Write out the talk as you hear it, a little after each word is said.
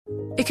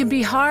It can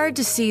be hard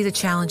to see the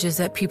challenges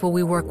that people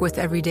we work with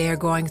every day are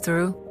going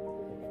through.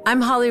 I'm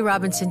Holly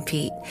Robinson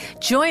Pete.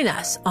 Join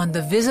us on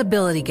The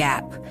Visibility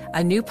Gap,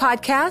 a new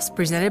podcast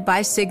presented by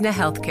Cigna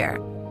Healthcare.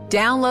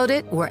 Download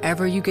it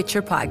wherever you get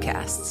your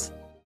podcasts.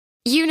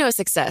 You know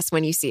success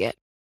when you see it.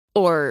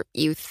 Or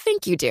you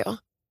think you do.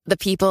 The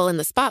people in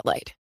the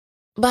spotlight.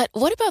 But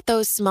what about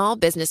those small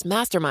business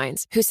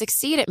masterminds who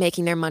succeed at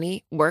making their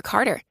money work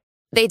harder?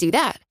 They do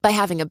that by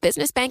having a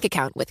business bank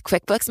account with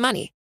QuickBooks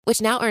Money, which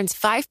now earns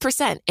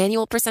 5%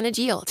 annual percentage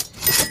yield.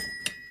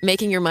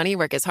 Making your money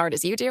work as hard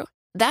as you do?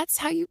 That's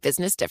how you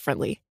business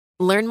differently.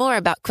 Learn more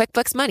about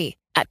QuickBooks Money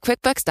at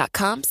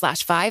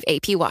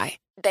quickbooks.com/5APY.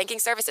 Banking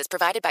services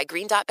provided by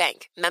Green Dot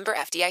Bank. Member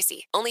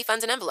FDIC. Only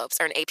funds and envelopes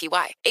earn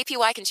APY.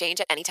 APY can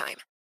change at any time.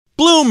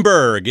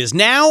 Bloomberg is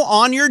now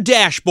on your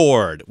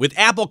dashboard. With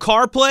Apple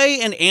CarPlay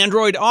and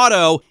Android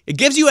Auto, it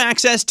gives you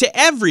access to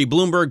every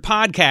Bloomberg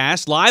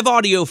podcast, live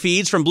audio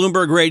feeds from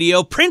Bloomberg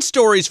Radio, print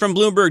stories from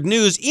Bloomberg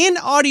News in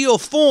audio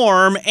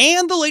form,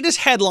 and the latest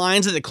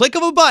headlines at the click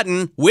of a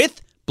button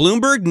with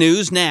Bloomberg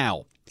News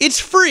Now. It's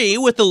free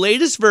with the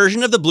latest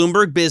version of the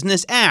Bloomberg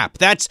Business app.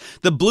 That's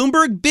the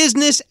Bloomberg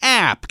Business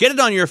app. Get it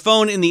on your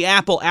phone in the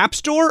Apple App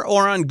Store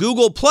or on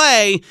Google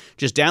Play.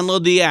 Just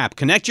download the app,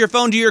 connect your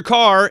phone to your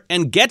car,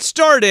 and get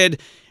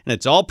started. And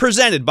it's all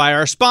presented by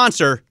our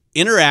sponsor,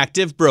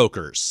 Interactive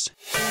Brokers.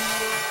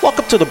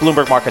 Welcome to the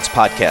Bloomberg Markets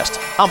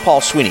Podcast. I'm Paul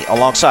Sweeney,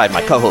 alongside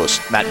my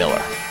co-host, Matt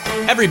Miller.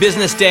 Every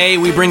business day,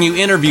 we bring you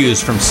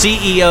interviews from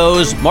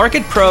CEOs,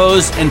 market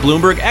pros, and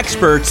Bloomberg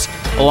experts,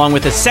 along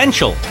with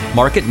essential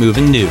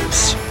market-moving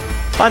news.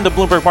 Find the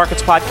Bloomberg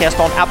Markets Podcast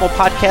on Apple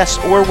Podcasts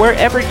or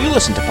wherever you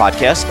listen to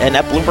podcasts and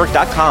at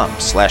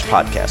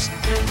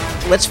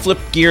Bloomberg.com/podcast. Let's flip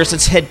gears.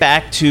 Let's head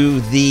back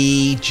to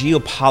the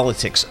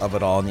geopolitics of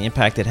it all and the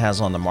impact it has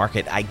on the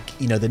market.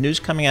 The news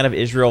coming out of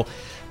Israel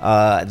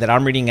that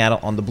I'm reading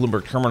out on the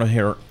Bloomberg terminal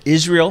here,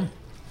 Israel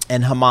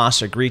and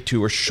Hamas agreed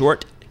to a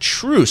short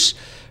truce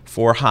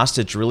for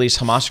hostage release.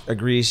 Hamas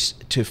agrees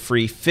to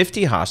free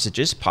 50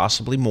 hostages,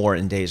 possibly more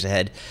in days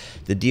ahead.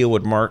 The deal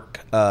would mark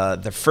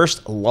the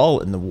first lull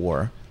in the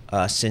war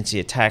since the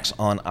attacks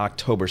on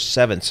October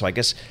 7th. So I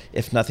guess,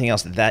 if nothing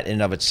else, that in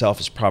and of itself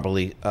is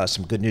probably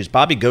some good news.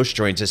 Bobby Ghosh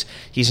joins us.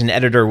 He's an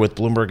editor with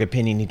Bloomberg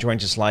Opinion. He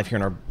joins us live here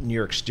in our New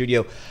York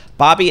studio.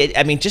 Bobby,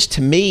 I mean, just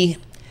to me,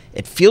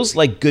 it feels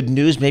like good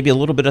news, maybe a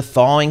little bit of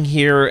thawing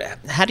here.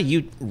 How do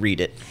you read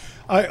it?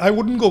 I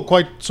wouldn't go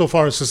quite so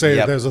far as to say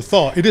there's a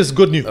thaw. It is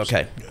good news.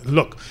 Okay.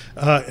 Look,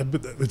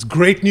 it's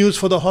great news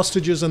for the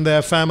hostages and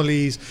their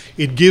families.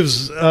 It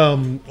gives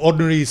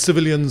ordinary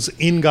civilians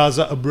in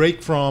Gaza a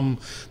break from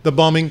the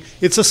bombing.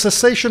 It's a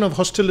cessation of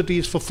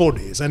hostilities for 4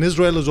 days. And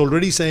Israel is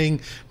already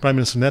saying, Prime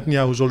Minister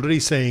Netanyahu is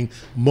already saying,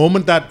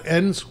 moment that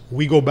ends,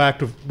 we go back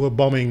to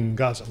bombing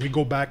Gaza. We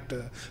go back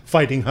to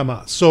fighting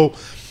Hamas. So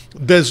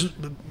there's,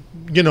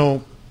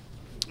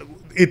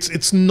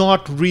 it's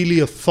not really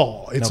a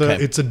thaw.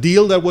 It's a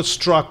deal that was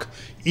struck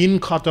in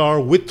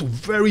Qatar with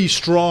very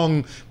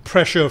strong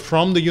pressure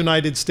from the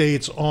United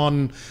States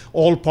on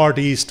all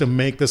parties to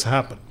make this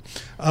happen.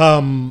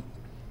 And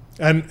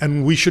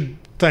we should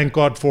thank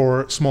God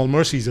for small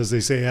mercies, as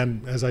they say.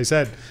 And as I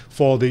said,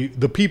 for the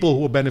people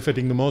who are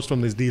benefiting the most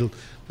from this deal,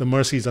 the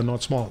mercies are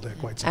not small. They're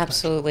quite substantial.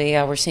 Absolutely.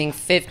 We're seeing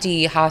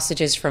 50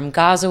 hostages from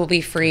Gaza will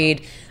be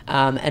freed,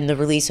 and the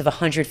release of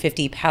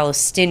 150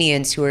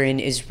 Palestinians who are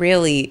in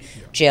Israeli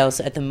jails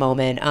at the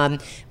moment.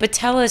 But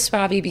tell us,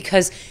 Bobby,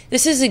 because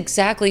this is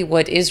exactly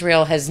what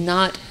Israel has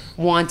not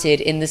wanted,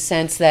 in the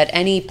sense that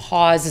any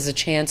pause is a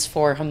chance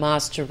for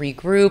Hamas to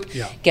regroup,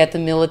 get the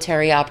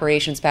military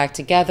operations back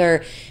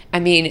together. I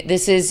mean,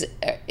 this is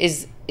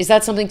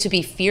that something to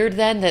be feared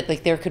then, that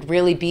there could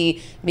really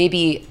be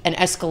maybe an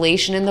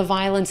escalation in the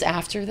violence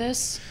after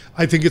this?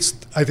 I think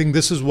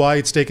this is why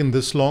it's taken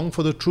this long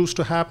for the truce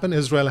to happen.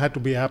 Israel had to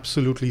be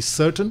absolutely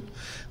certain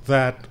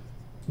that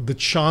the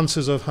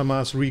chances of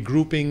Hamas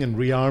regrouping and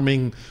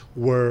rearming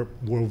were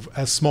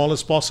as small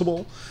as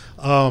possible.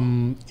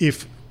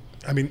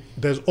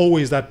 There's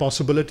always that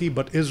possibility,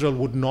 but Israel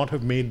would not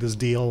have made this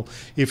deal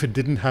if it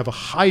didn't have a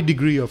high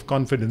degree of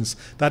confidence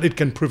that it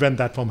can prevent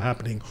that from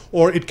happening,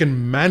 or it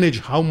can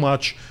manage how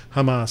much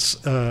Hamas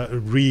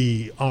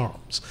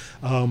rearms.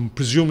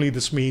 Presumably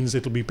this means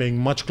it'll be paying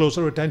much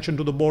closer attention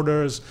to the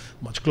borders,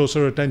 much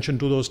closer attention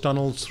to those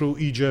tunnels through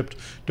Egypt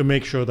to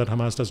make sure that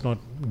Hamas does not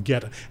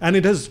get it. And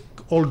it has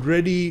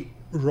already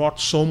wrought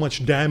so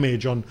much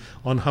damage on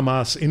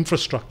Hamas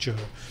infrastructure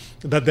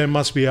that there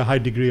must be a high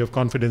degree of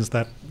confidence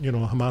that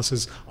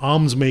Hamas's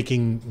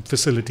arms-making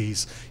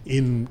facilities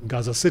in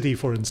Gaza City,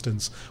 for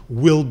instance,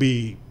 will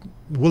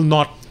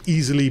not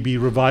easily be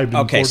revived in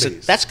 4 days. Okay,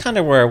 so that's kind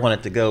of where I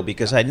wanted to go,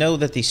 because I know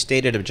that the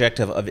stated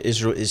objective of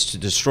Israel is to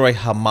destroy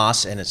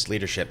Hamas and its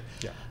leadership.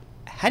 Yeah.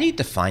 How do you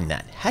define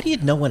that? How do you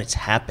know when it's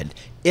happened?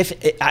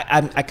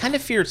 I kind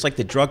of fear it's like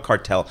the drug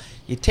cartel.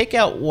 You take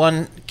out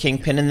one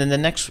kingpin and then the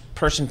next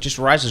person just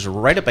rises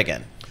right up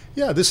again.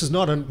 Yeah, this is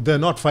they're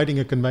not fighting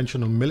a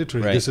conventional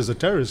military. Right. This is a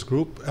terrorist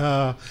group.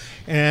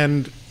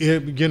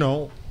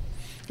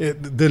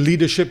 The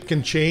leadership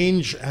can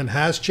change and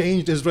has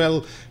changed.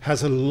 Israel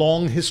has a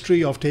long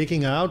history of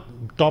taking out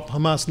top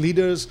Hamas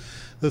leaders.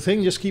 The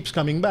thing just keeps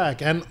coming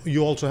back. And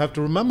you also have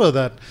to remember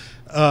that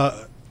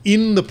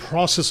in the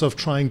process of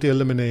trying to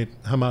eliminate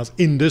Hamas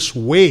in this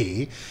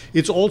way,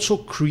 it's also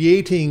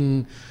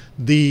creating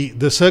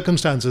the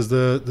circumstances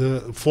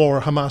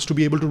for Hamas to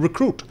be able to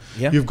recruit.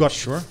 Yeah, you've got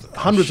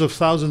hundreds of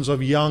thousands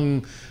of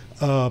young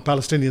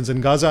Palestinians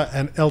in Gaza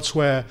and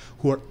elsewhere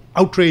who are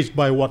outraged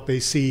by what they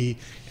see,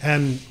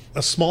 and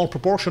a small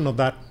proportion of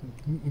that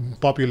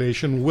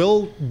population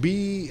will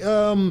be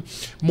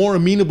more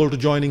amenable to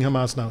joining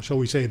Hamas now, shall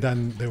we say,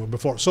 than they were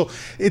before. So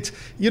it's,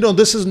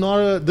 this is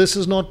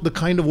not the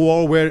kind of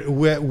war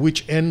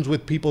which ends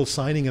with people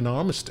signing an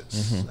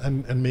armistice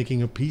and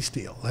making a peace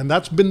deal. And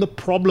that's been the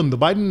problem. The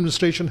Biden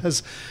administration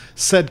has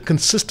said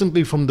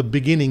consistently from the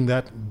beginning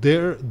that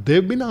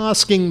they've been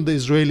asking the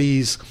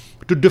Israelis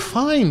to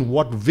define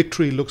what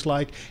victory looks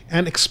like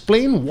and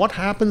explain what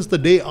happens the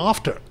day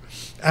after.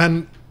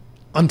 And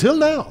until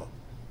now,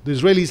 the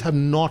Israelis have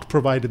not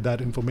provided that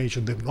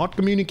information. They've not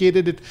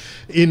communicated it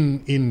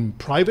in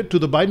private to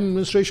the Biden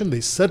administration.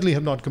 They certainly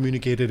have not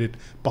communicated it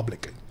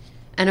publicly.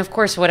 And of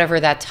course, whatever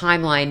that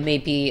timeline may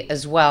be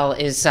as well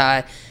is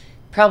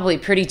probably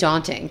pretty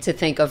daunting to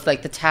think of,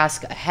 like the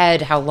task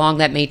ahead, how long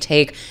that may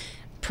take.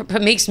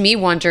 Makes me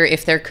wonder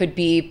if there could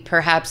be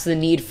perhaps the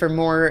need for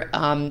more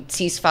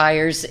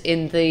ceasefires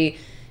in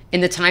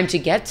the time to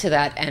get to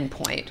that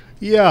endpoint.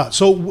 Yeah,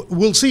 so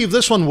we'll see if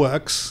this one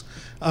works.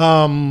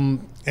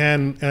 And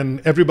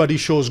everybody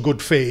shows good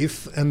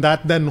faith, and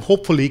that then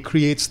hopefully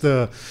creates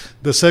the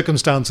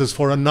circumstances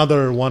for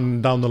another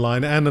one down the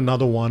line and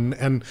another one,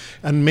 and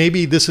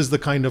maybe this is the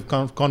kind of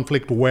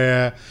conflict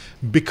where,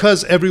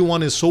 because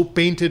everyone is so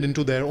painted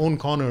into their own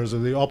corners or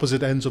the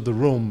opposite ends of the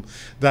room,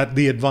 that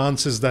the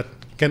advances that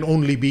can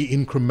only be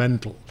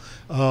incremental.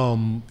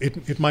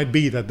 It might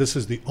be that this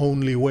is the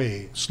only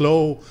way,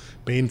 slow,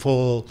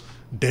 painful,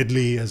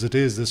 deadly as it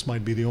is, this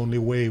might be the only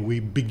way we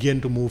begin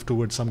to move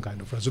towards some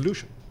kind of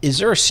resolution. Is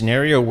there a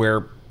scenario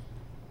where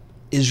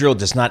Israel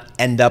does not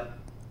end up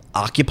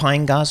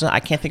occupying Gaza?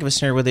 I can't think of a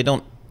scenario where they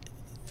don't,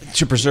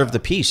 to preserve the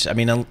peace. I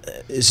mean,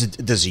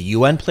 does the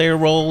UN play a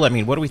role? I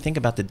mean, what do we think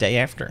about the day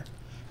after?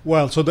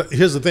 Well, so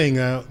here's the thing.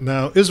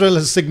 Now, Israel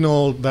has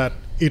signaled that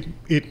it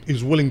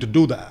is willing to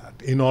do that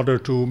in order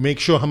to make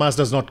sure Hamas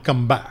does not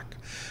come back.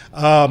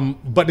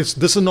 But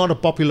this is not a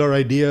popular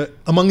idea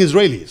among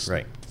Israelis.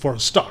 Right. For a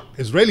start,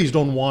 Israelis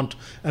don't want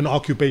an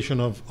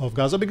occupation of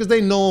Gaza because they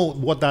know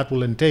what that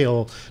will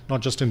entail, not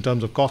just in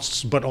terms of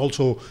costs, but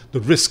also the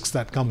risks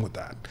that come with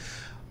that.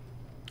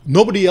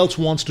 Nobody else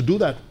wants to do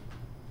that.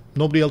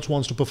 Nobody else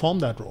wants to perform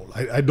that role.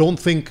 I don't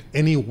think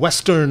any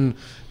Western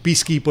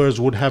peacekeepers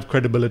would have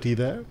credibility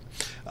there.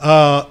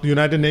 The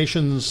United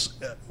Nations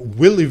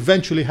will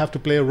eventually have to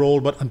play a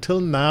role, but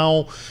until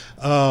now,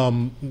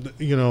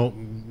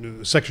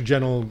 Secretary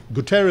General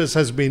Guterres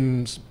has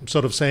been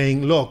sort of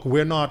saying, look,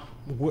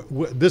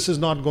 this is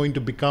not going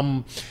to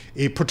become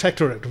a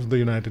protectorate of the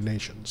United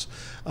Nations.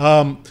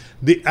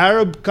 The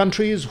Arab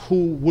countries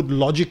who would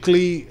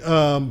logically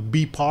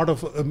be part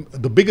of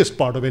the biggest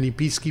part of any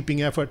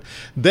peacekeeping effort,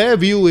 their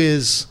view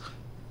is,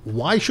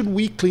 why should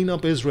we clean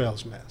up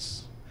Israel's mess?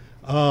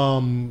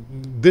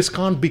 This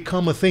can't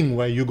become a thing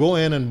where you go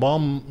in and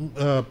bomb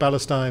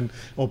Palestine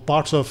or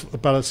parts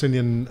of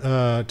Palestinian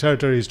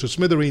territories to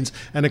smithereens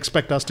and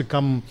expect us to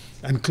come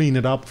and clean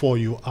it up for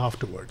you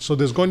afterwards. So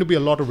there's going to be a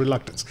lot of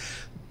reluctance.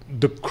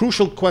 The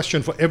crucial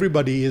question for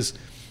everybody is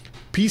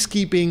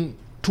peacekeeping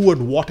toward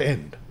what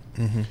end?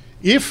 Mm-hmm.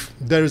 If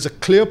there is a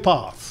clear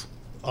path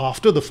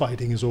after the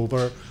fighting is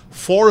over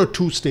for a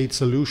two-state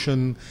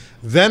solution,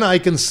 then I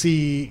can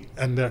see,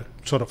 and there are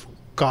sort of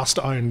cast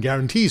iron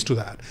guarantees to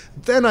that,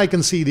 then I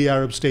can see the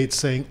Arab states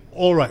saying,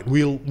 all right,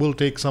 we'll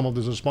take some of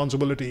this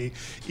responsibility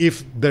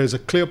if there's a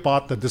clear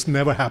path that this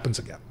never happens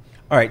again.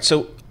 All right,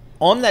 so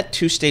on that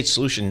two-state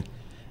solution,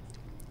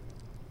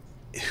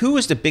 who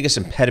is the biggest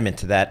impediment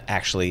to that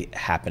actually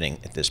happening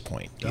at this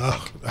point?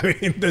 I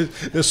mean,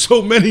 there's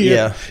so many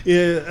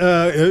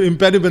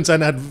impediments,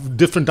 and at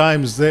different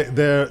times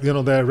their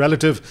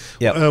relative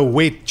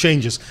weight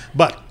changes.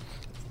 But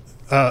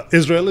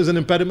Israel is an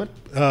impediment.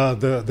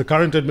 The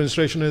current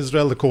administration in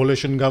Israel, the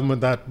coalition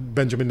government that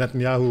Benjamin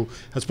Netanyahu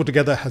has put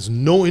together, has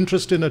no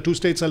interest in a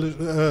two-state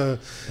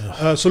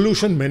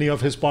solution. Many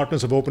of his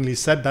partners have openly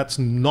said that's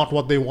not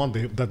what they want,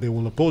 that they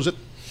will oppose it.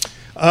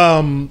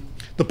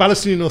 The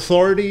Palestinian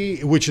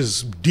Authority, which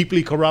is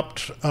deeply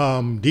corrupt,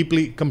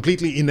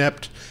 completely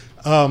inept,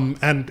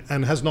 and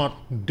has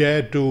not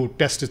dared to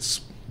test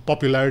its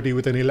popularity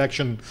with an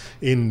election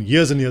in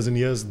years and years and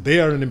years, they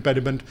are an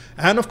impediment.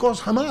 And of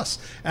course, Hamas.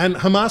 And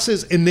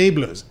Hamas's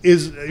enablers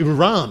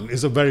Iran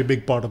is a very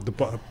big part of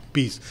the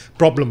peace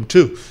problem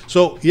too.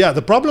 So yeah,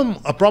 a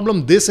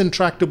problem this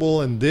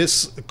intractable and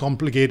this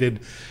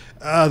complicated,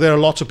 there are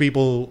lots of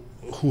people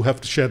who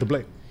have to share the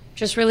blame.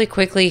 Just really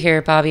quickly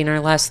here, Bobby, in our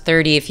last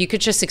 30, if you could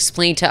just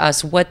explain to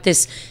us what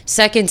this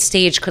second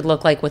stage could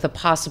look like with a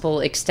possible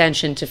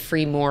extension to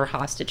free more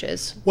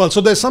hostages. Well, so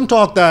there's some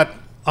talk that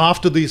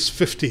after these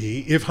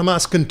 50, if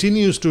Hamas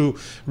continues to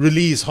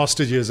release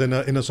hostages in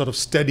a sort of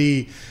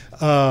steady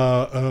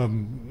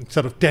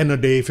sort of 10 a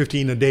day,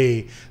 15 a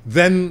day,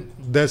 then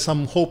there's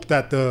some hope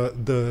that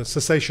the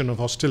cessation of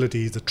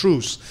hostilities, the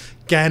truce,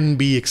 can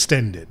be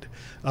extended.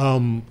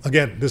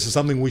 Again, this is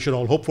something we should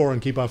all hope for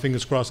and keep our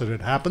fingers crossed that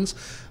it happens.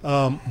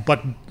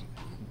 But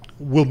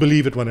we'll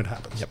believe it when it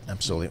happens. Yep,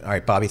 absolutely. All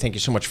right, Bobby, thank you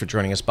so much for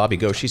joining us. Bobby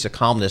Ghosh, he's a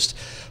columnist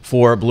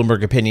for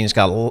Bloomberg Opinion. He's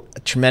got a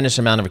tremendous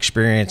amount of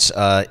experience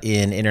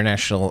in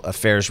international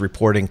affairs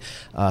reporting,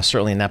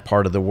 certainly in that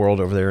part of the world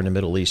over there in the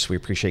Middle East. We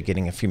appreciate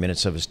getting a few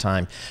minutes of his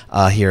time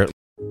here.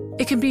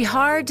 It can be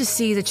hard to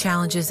see the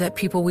challenges that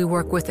people we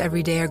work with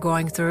every day are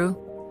going through.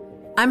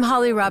 I'm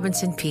Holly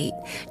Robinson Pete.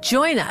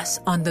 Join us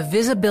on The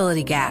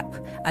Visibility Gap,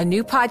 a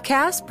new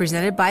podcast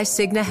presented by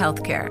Cigna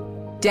Healthcare.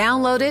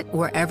 Download it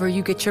wherever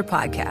you get your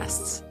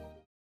podcasts.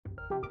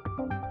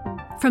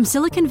 From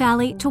Silicon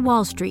Valley to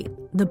Wall Street,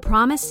 the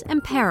promise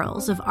and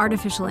perils of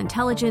artificial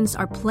intelligence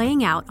are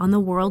playing out on the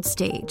world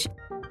stage.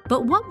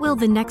 But what will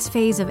the next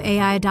phase of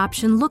AI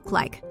adoption look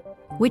like?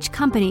 Which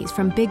companies,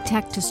 from big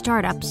tech to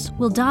startups,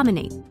 will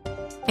dominate?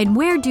 And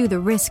where do the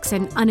risks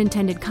and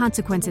unintended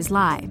consequences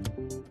lie?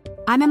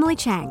 I'm Emily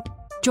Chang.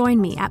 Join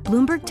me at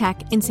Bloomberg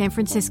Tech in San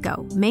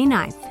Francisco, May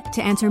 9th,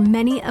 to answer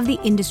many of the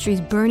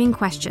industry's burning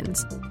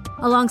questions,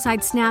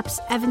 alongside Snap's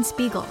Evan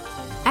Spiegel,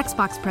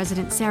 Xbox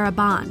President Sarah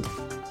Bond,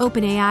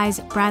 OpenAI's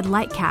Brad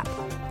Lightcap,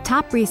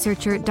 top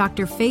researcher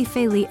Dr.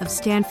 Fei-Fei Li of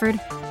Stanford,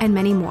 and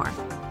many more.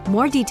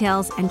 More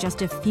details and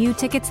just a few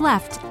tickets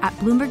left at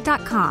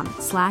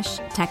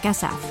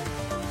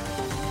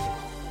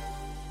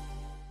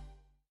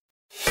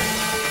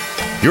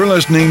Bloomberg.com/TechSF. You're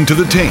listening to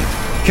The Tape.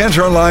 Catch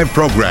our live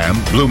program,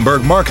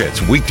 Bloomberg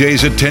Markets,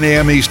 weekdays at 10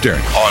 a.m. Eastern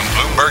on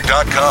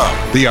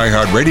Bloomberg.com, the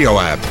iHeartRadio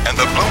app, and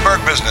the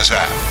Bloomberg Business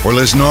app, or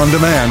listen on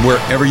demand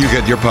wherever you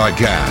get your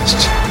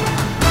podcasts.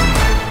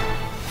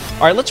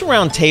 All right, let's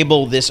round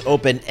table this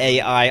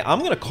OpenAI. I'm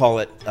going to call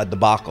it a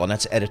debacle, and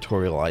that's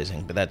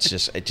editorializing, but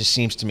it just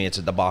seems to me it's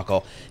a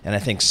debacle, and I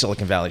think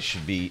Silicon Valley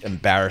should be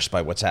embarrassed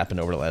by what's happened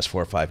over the last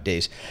 4 or 5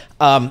 days.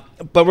 But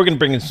we're going to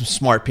bring in some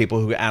smart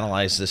people who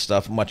analyze this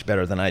stuff much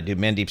better than I do.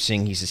 Mandeep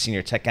Singh, he's a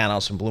senior tech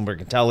analyst from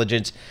Bloomberg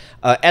Intelligence.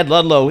 Ed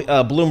Ludlow,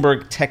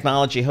 Bloomberg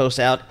technology host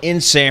out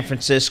in San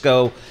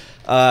Francisco,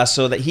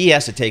 so that he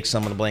has to take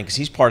some of the blame because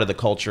he's part of the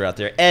culture out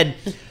there. Ed,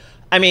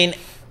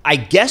 I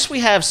guess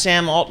we have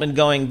Sam Altman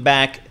going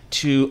back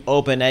to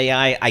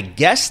OpenAI. I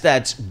guess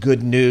that's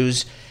good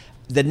news.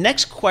 The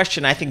next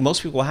question I think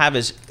most people have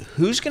is,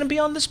 who's going to be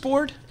on this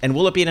board, and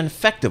will it be an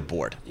effective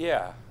board?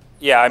 Yeah.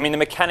 The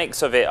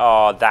mechanics of it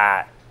are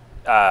that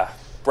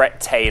Brett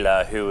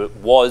Taylor, who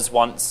was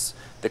once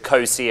the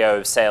co-CEO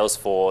of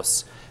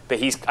Salesforce, but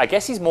I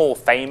guess he's more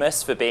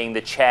famous for being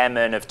the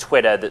chairman of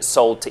Twitter that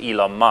sold to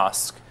Elon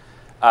Musk,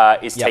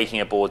 is taking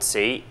a board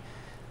seat.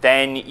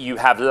 Then you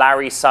have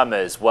Larry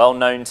Summers, well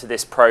known to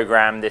this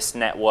program, this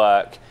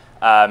network.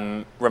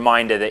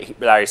 Reminder that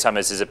Larry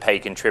Summers is a paid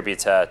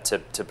contributor to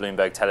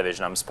Bloomberg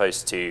Television. I'm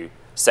supposed to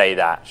say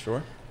that.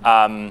 Sure.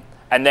 And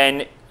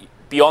then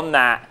beyond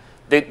that,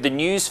 the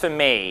news for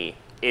me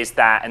is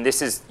that, and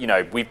this is,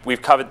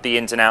 we've covered the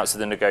ins and outs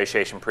of the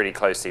negotiation pretty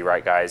closely,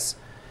 right, guys?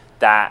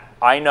 That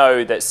I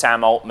know that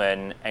Sam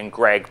Altman and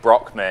Greg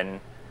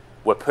Brockman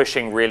were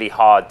pushing really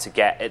hard to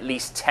get at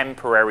least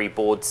temporary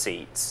board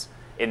seats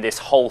in this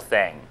whole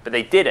thing, but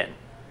they didn't.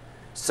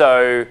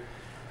 So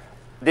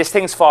this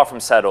thing's far from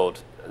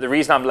settled. The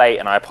reason I'm late,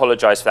 and I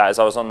apologize for that, is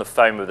I was on the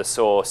phone with a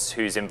source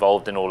who's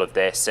involved in all of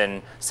this,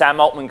 and Sam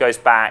Altman goes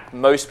back.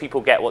 Most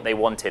people get what they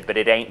wanted, but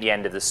it ain't the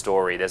end of the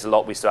story. There's a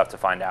lot we still have to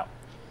find out.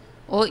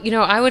 Well,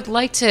 I would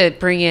like to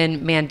bring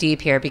in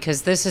Mandeep here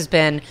because this has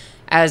been,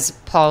 as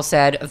Paul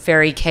said, a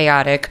very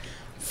chaotic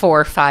 4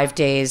 or 5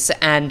 days.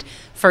 And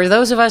for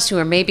those of us who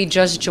are maybe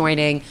just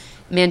joining,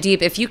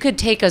 Mandeep, if you could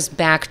take us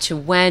back to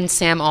when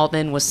Sam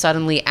Altman was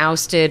suddenly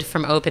ousted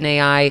from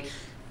OpenAI.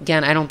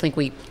 Again, I don't think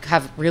we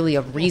have really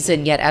a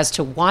reason yet as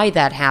to why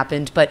that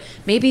happened, but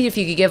maybe if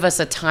you could give us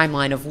a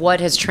timeline of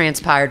what has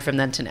transpired from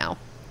then to now.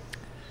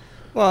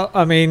 Well,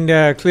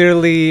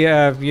 clearly,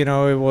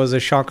 it was a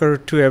shocker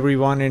to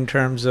everyone in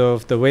terms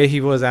of the way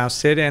he was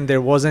ousted, and there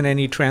wasn't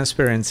any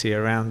transparency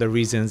around the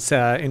reasons.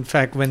 In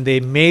fact, when they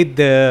made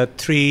the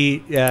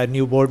 3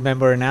 new board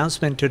member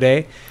announcement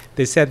today,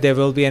 they said there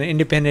will be an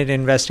independent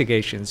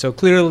investigation. So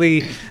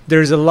clearly,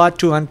 there's a lot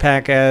to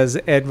unpack, as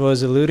Ed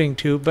was alluding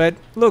to. But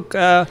look,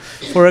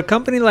 for a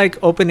company like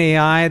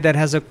OpenAI that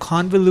has a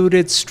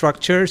convoluted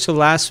structure, so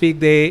last week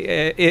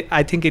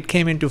I think it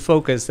came into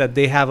focus that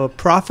they have a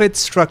profit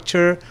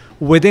structure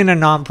within a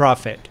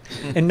nonprofit.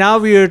 And now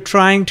we are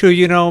trying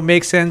to,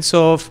 make sense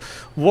of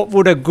what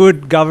would a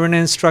good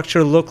governance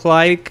structure look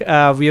like.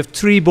 We have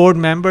 3 board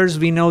members.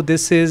 We know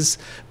this is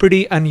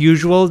pretty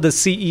unusual, the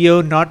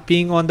CEO not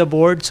being on the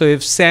board. So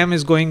if Sam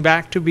is going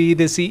back to be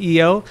the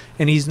CEO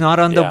and he's not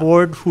on the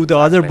board, who the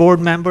other board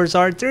members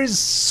are, there's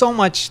so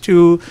much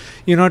to,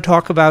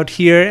 talk about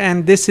here.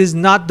 And this is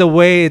not the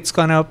way it's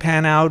going to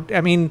pan out.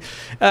 I mean,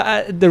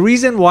 the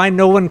reason why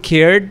no one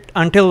cared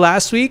until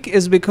last week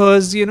is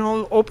because,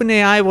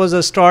 OpenAI was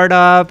a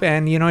startup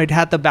and, it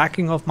had the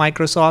backing of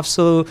Microsoft.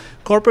 So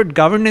corporate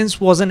governance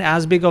wasn't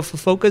as big of a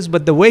focus,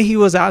 but the way he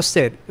was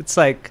ousted, it's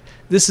like,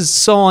 this is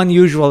so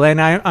unusual. And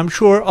I'm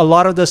sure a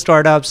lot of the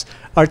startups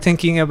are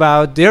thinking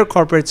about their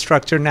corporate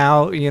structure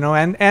now,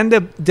 and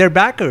their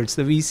backers,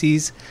 the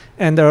VCs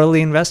and the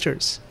early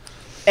investors.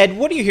 Ed,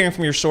 what are you hearing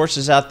from your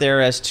sources out there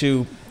as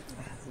to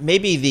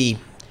maybe the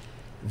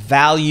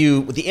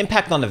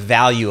impact on the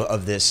value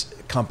of this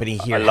company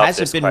here? Has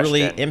it been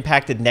really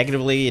impacted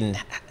negatively, and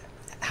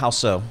how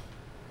so?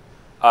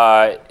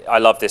 I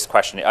love this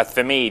question.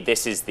 For me,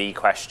 this is the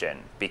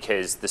question,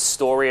 because the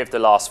story of the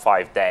last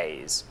 5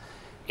 days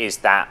is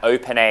that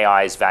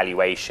OpenAI's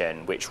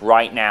valuation, which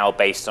right now,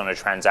 based on a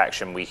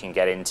transaction we can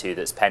get into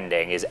that's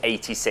pending, is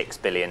 $86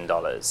 billion.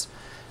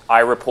 I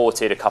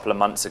reported a couple of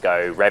months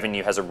ago,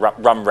 revenue has a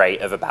run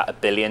rate of about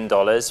 $1 billion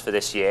for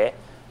this year.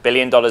 $1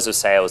 billion of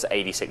sales,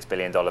 $86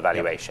 billion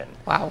valuation.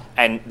 Wow.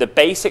 And the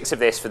basics of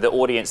this for the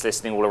audience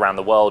listening all around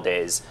the world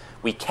is,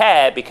 we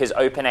care because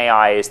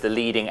OpenAI is the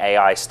leading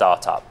AI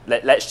startup.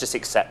 Let's just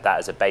accept that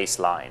as a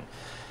baseline.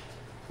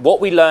 What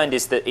we learned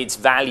is that its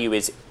value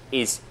is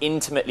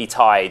intimately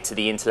tied to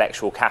the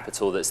intellectual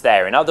capital that's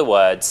there. In other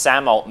words,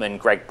 Sam Altman,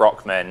 Greg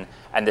Brockman,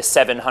 and the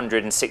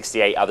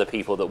 768 other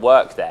people that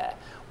work there,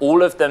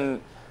 all of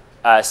them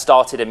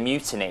started a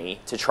mutiny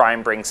to try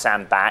and bring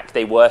Sam back.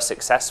 They were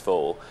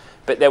successful,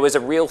 but there was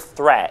a real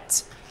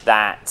threat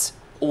that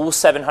all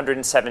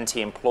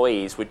 770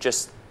 employees would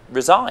just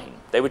resign.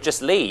 They would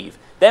just leave.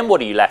 Then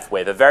what are you left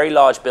with? A very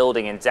large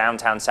building in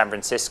downtown San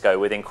Francisco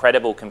with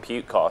incredible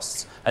compute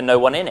costs and no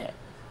one in it.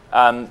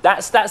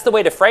 That's the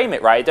way to frame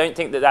it, right? I don't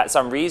think that that's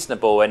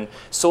unreasonable. And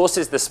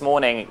sources this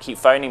morning keep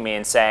phoning me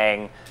and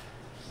saying,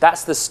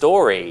 that's the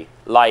story.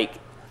 Like,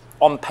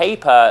 on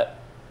paper,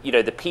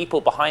 the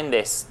people behind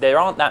this, there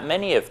aren't that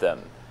many of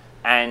them.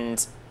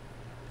 And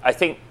I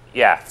think,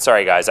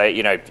 sorry guys,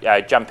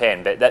 I jump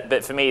in,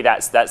 but for me,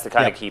 that's the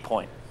kind of key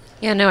point.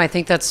 Yeah, no, I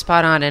think that's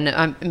spot on. And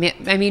I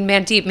mean,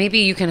 Mandeep, maybe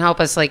you can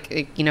help us,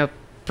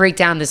 break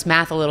down this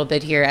math a little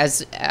bit here.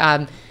 As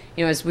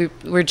as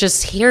we're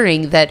just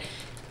hearing that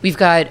we've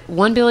got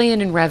 $1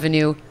 billion in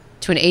revenue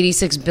to an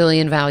 $86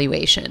 billion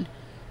valuation.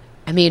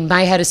 I mean,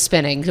 my head is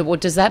spinning.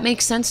 Does that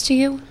make sense to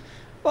you?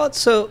 Well,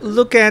 so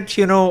look at,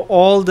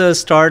 all the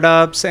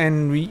startups,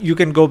 and you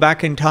can go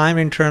back in time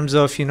in terms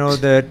of,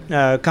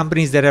 the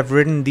companies that have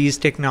ridden these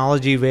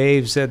technology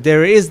waves.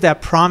 There is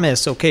that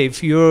promise, okay,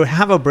 if you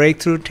have a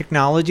breakthrough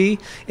technology,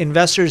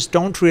 investors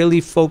don't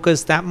really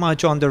focus that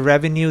much on the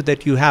revenue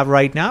that you have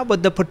right now,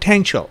 but the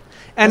potential.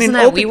 And isn't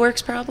that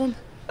WeWork's problem?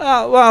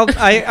 Well,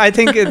 I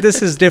think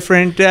this is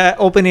different.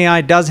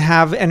 OpenAI does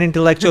have an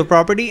intellectual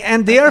property,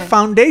 and they are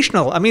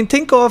foundational. I mean,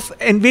 think of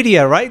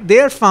NVIDIA, right? They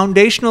are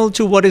foundational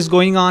to what is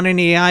going on in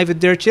AI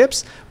with their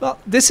chips. Well,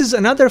 this is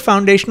another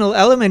foundational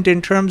element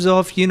in terms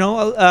of,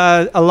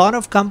 a lot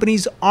of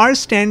companies are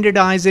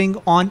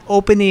standardizing on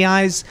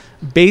OpenAI's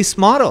base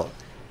model.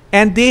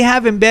 And they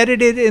have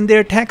embedded it in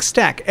their tech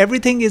stack.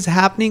 Everything is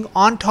happening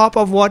on top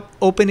of what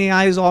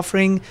OpenAI is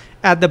offering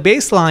at the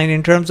baseline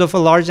in terms of a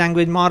large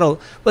language model.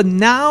 But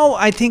now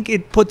I think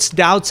it puts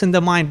doubts in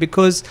the mind,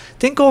 because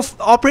think of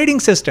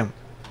operating system.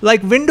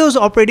 Like Windows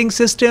operating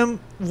system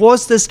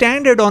was the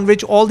standard on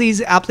which all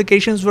these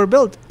applications were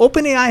built.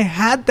 OpenAI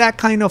had that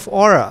kind of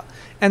aura.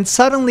 And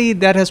suddenly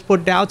that has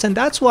put doubts, and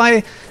that's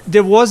why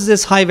there was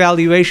this high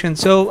valuation.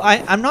 So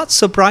I'm not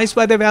surprised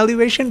by the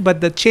valuation,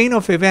 but the chain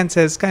of events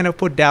has kind of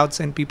put doubts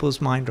in people's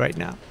mind right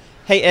now.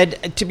 Hey,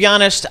 Ed, to be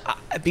honest,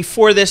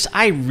 before this,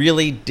 I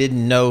really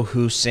didn't know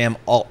who Sam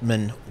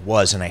Altman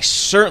was, and I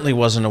certainly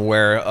wasn't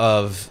aware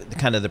of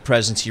the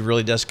presence he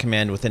really does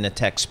command within the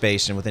tech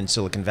space and within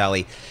Silicon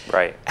Valley.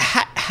 Right.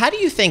 How do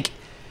you think...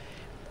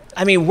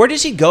 where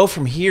does he go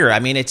from here? I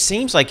mean, it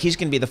seems like he's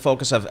going to be the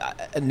focus of...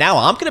 now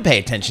I'm going to pay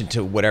attention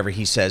to whatever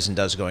he says and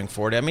does going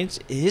forward. I mean,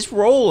 his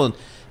role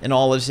in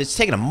all of this, it's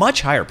taken a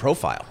much higher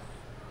profile.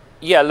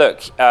 Yeah,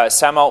 look,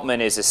 Sam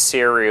Altman is a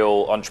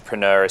serial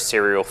entrepreneur, a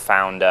serial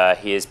founder.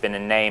 He has been a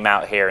name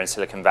out here in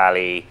Silicon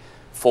Valley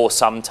for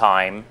some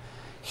time.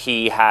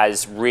 He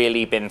has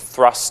really been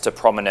thrust to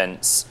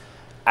prominence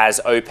as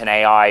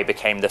OpenAI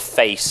became the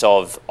face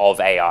of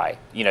AI.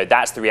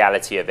 That's the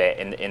reality of it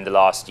in the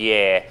last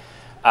year.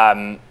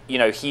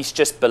 He's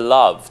just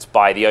beloved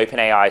by the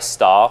OpenAI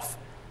staff.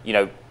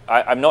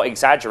 I'm not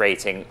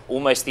exaggerating.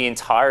 Almost the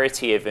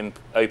entirety of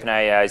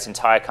OpenAI's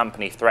entire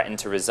company threatened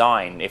to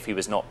resign if he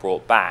was not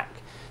brought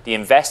back. The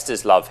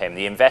investors love him.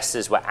 The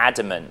investors were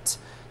adamant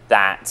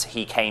that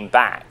he came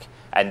back.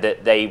 and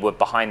that they were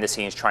behind the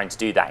scenes trying to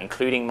do that,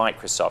 including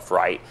Microsoft,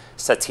 right?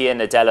 Satya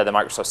Nadella, the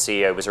Microsoft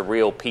CEO, was a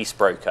real peace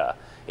broker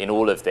in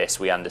all of this,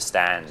 we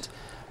understand.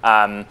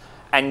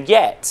 And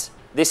yet,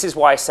 this is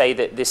why I say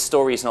that this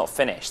story is not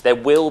finished. There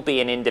will be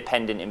an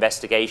independent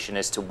investigation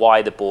as to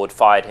why the board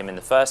fired him in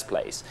the first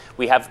place.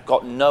 We have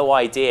got no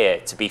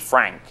idea, to be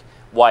frank,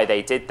 why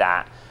they did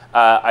that.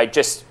 I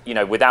just,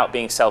 without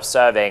being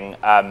self-serving,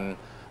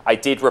 I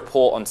did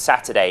report on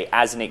Saturday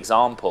as an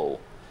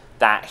example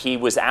that he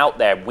was out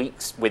there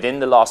within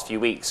the last few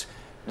weeks,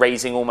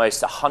 raising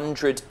almost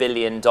 $100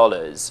 billion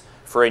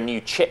for a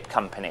new chip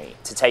company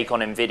to take on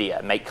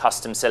NVIDIA, make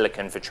custom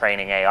silicon for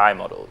training AI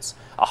models.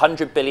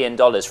 $100 billion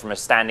from a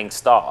standing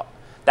start.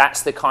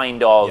 That's the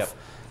kind of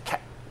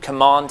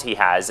command he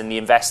has, and the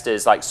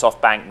investors like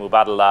SoftBank,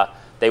 Mubadala,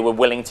 they were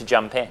willing to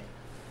jump in.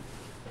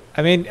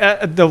 I mean,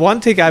 the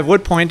one thing I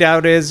would point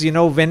out is,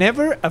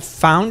 whenever a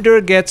founder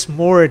gets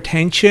more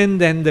attention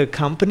than the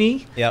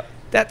company,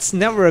 that's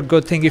never a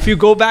good thing. If you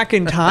go back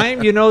in time,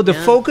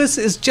 the focus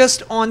is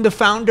just on the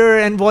founder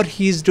and what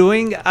he's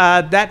doing.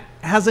 That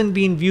hasn't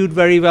been viewed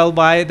very well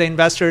by the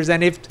investors.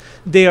 And if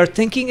they are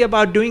thinking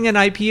about doing an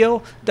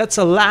IPO, that's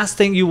the last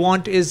thing you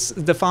want, is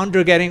the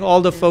founder getting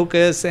all the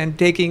focus and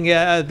taking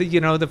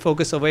the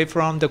focus away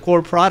from the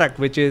core product,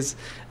 which is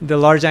the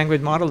large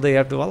language model they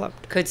have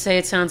developed. Could say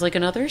it sounds like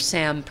another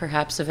Sam,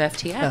 perhaps, of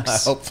FTX. I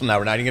hope now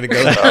we're not even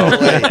going to go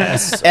there.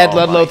 Ed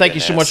Ludlow, thank you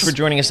so much for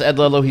joining us. Ed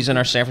Ludlow, he's in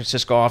our San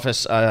Francisco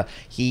office.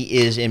 He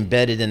is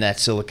embedded in that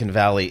Silicon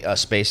Valley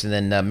space. And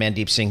then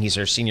Mandeep Singh, he's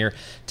our senior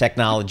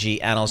technology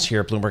analyst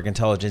here at Bloomberg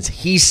Intelligence.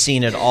 He's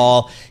seen it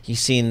all. He's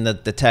seen the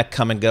tech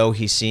come and go.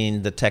 He's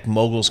seen the tech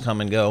moguls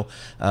come and go.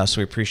 So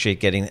we appreciate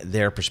getting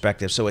their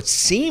perspective. So it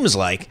seems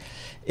like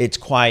it's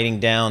quieting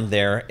down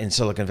there in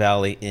Silicon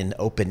Valley in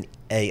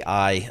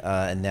OpenAI,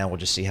 and now we'll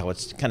just see how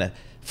it's kind of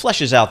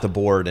fleshes out the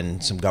board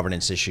and some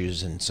governance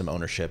issues and some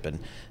ownership, and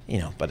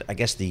but I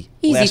guess the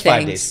easy last things.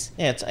 5 days,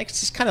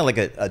 it's kind of like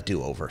a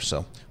do-over.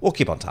 So we'll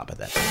keep on top of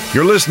that.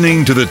 You're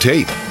listening to The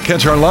Tape.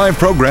 Catch our live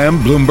program,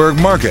 Bloomberg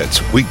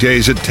Markets,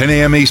 weekdays at 10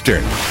 a.m.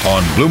 Eastern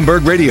on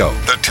Bloomberg Radio,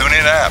 the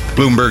TuneIn app,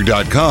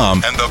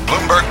 Bloomberg.com, and the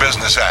Bloomberg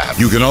Business app.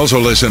 You can also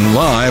listen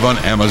live on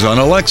Amazon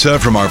Alexa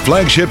from our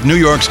flagship New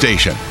York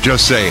station.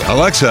 Just say,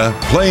 Alexa,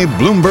 play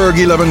Bloomberg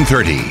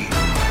 1130.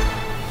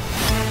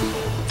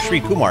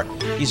 Sri Kumar.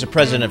 He's the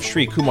president of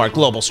Sri Kumar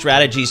Global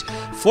Strategies,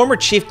 former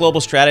chief global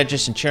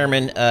strategist and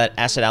chairman at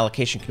Asset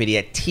Allocation Committee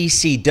at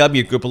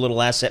TCW Group, a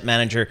little asset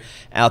manager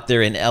out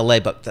there in LA.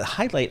 But the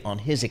highlight on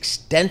his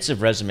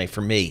extensive resume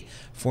for me,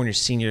 former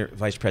senior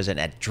vice president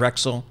at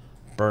Drexel,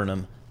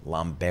 Burnham,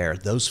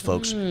 Lambert. Those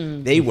folks,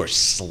 they were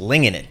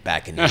slinging it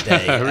back in the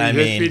day. I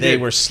mean, they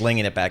were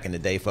slinging it back in the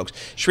day, folks.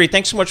 Sri,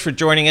 thanks so much for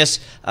joining us.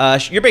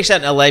 You're based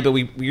out in LA, but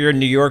you're in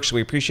New York, so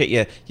we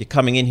appreciate you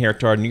coming in here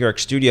to our New York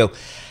studio.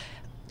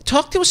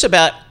 Talk to us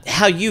about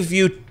how you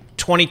view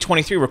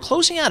 2023. We're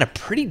closing out a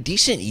pretty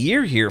decent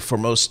year here for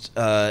most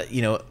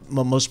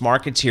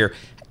markets here.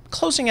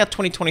 Closing out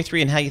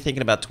 2023, and how you're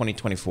thinking about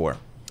 2024.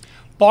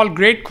 Paul,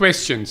 great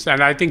questions.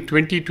 And I think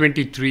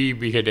 2023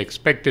 we had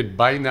expected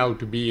by now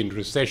to be in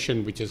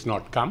recession, which has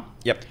not come.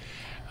 Yep.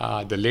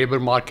 The labor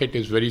market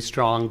is very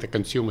strong. The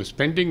consumer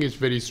spending is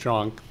very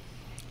strong.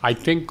 I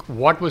think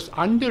what was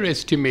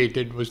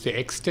underestimated was the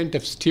extent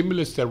of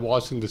stimulus there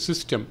was in the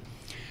system,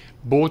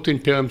 both in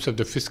terms of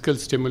the fiscal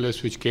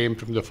stimulus, which came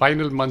from the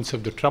final months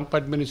of the Trump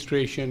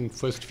administration,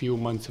 first few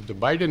months of the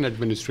Biden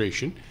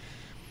administration.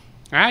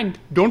 And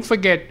don't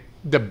forget,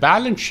 the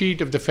balance sheet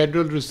of the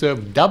Federal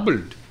Reserve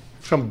doubled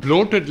from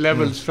bloated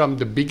levels from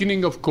the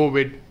beginning of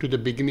COVID to the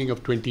beginning of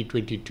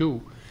 2022.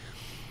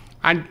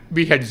 And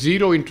we had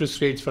zero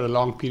interest rates for a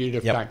long period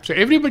of time. So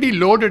everybody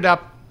loaded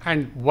up,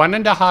 and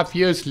 1.5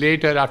 years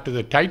later, after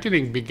the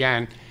tightening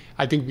began,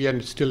 I think we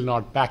are still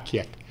not back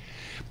yet.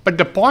 But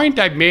the point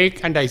I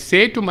make and I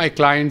say to my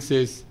clients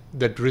is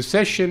that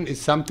recession is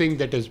something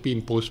that has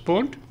been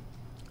postponed,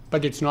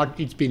 but it's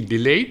been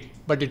delayed,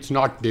 but it's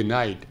not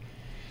denied.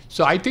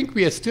 So I think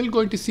we are still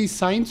going to see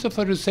signs of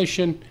a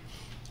recession.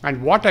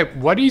 And what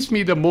worries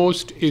me the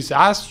most is,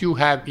 as you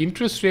have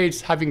interest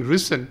rates having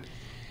risen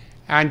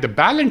and the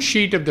balance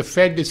sheet of the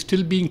Fed is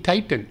still being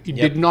tightened, it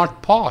did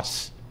not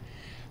pause.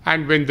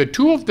 And when the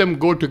two of them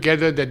go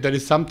together, that there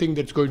is something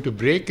that's going to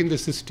break in the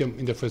system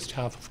in the first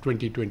half of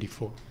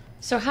 2024.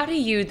 So how do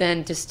you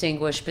then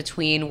distinguish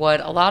between what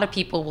a lot of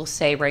people will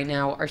say right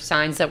now are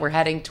signs that we're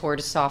heading toward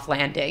a soft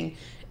landing,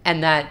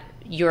 and that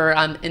you're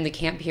in the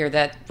camp here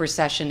that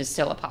recession is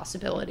still a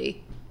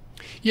possibility?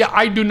 Yeah,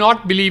 I do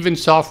not believe in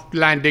soft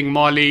landing,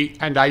 Molly.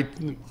 And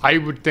I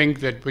would think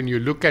that when you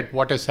look at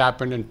what has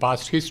happened in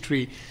past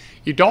history,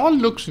 it all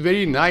looks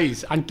very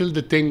nice until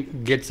the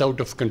thing gets out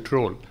of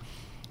control.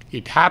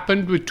 It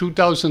happened with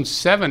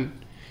 2007.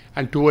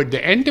 And toward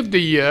the end of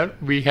the year,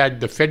 we had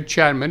the Fed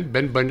chairman,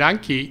 Ben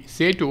Bernanke,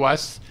 say to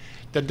us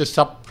that the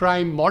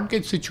subprime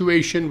mortgage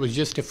situation was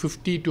just a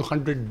 $50 to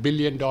 $100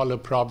 billion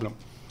problem.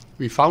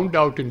 We found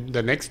out in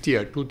the next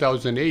year,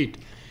 2008,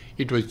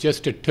 it was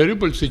just a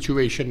terrible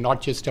situation,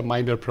 not just a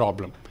minor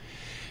problem.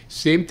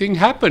 Same thing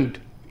happened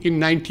in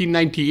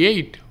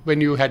 1998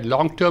 when you had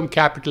long-term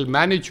capital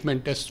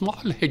management, a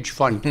small hedge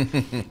fund,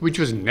 which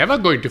was never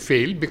going to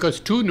fail because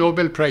 2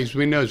 Nobel Prize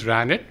winners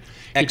ran it.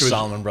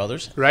 Ex-Salomon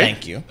Brothers. Right?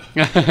 Thank you.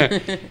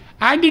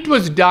 And it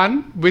was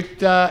done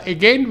with,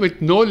 again,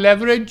 with no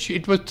leverage,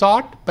 it was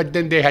thought, but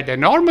then they had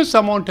enormous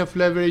amount of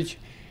leverage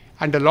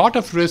and a lot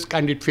of risk,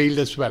 and it failed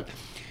as well.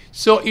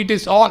 So it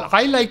is all,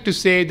 I like to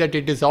say that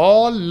it is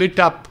all lit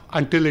up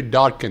until it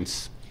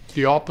darkens.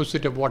 The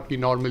opposite of what we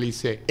normally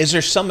say. Is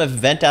there some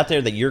event out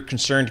there that you're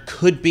concerned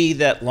could be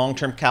that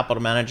long-term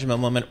capital management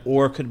moment,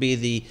 or could be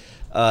the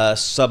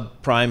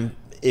subprime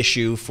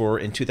issue for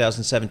in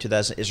 2007,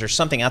 2000? Is there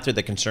something out there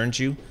that concerns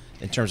you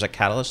in terms of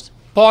catalyst?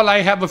 Paul,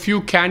 I have a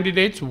few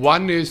candidates.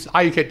 One is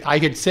I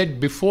had said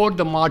before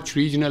the March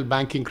regional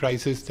banking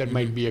crisis there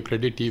might be a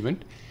credit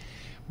event,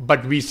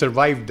 but we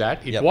survived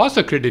that. It was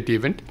a credit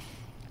event.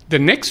 The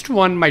next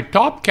one, my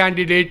top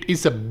candidate,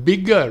 is a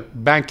bigger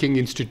banking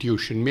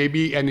institution,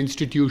 maybe an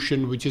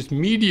institution which is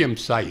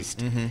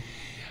medium-sized.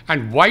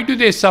 And why do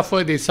they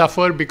suffer? They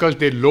suffer because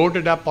they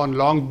loaded up on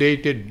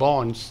long-dated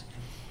bonds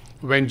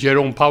when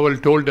Jerome Powell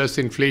told us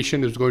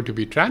inflation is going to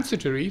be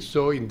transitory.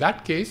 So in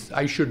that case,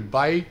 I should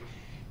buy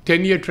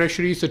 10-year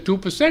treasuries at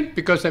 2%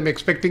 because I'm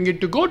expecting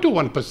it to go to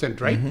 1%,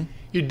 right?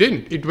 It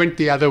didn't. It went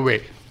the other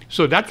way.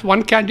 So that's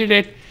one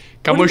candidate.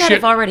 Wouldn't that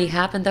have already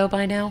happened, though,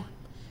 by now?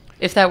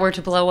 If that were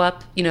to blow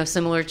up,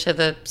 similar to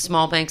the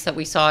small banks that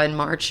we saw in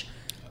March?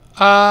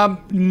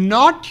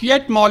 Not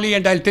yet, Molly,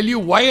 and I'll tell you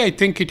why I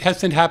think it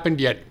hasn't happened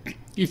yet.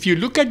 If you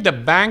look at the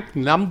bank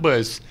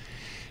numbers,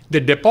 the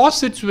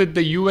deposits with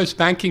the U.S.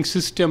 banking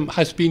system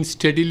has been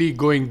steadily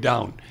going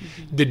down.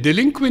 The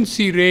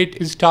delinquency rate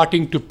is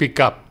starting to pick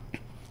up,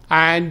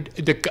 and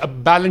the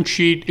balance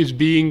sheet is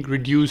being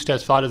reduced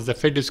as far as the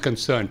Fed is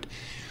concerned.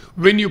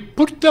 When you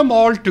put them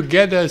all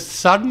together,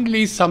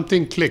 suddenly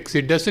something clicks.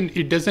 It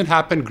doesn't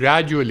happen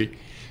gradually.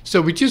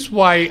 So which is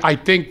why I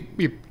think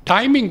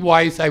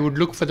timing-wise, I would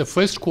look for the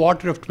first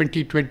quarter of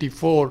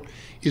 2024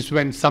 is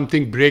when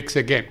something breaks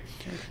again.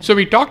 So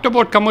we talked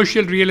about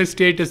commercial real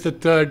estate as the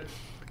third.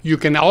 You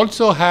can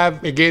also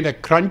have, again, a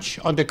crunch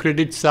on the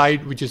credit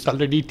side, which is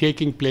already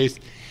taking place.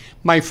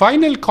 My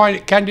final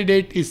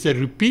candidate is a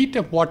repeat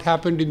of what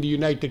happened in the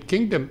United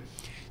Kingdom,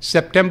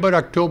 September,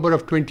 October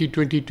of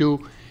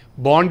 2022.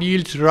 Bond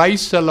yields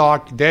rise a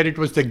lot. There it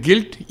was the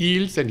gilt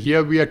yields, and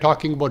here we are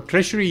talking about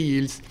treasury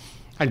yields,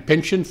 and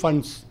pension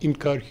funds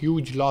incur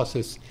huge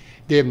losses.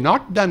 They have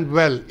not done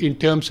well in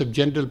terms of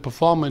general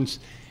performance,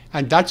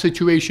 and that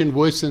situation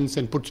worsens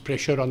and puts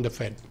pressure on the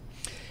Fed.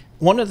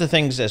 One of the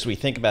things as we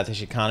think about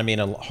this economy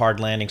and a hard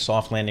landing,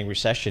 soft landing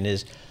recession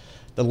is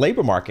the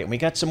labor market. We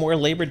got some more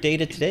labor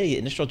data today.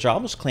 Initial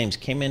jobless claims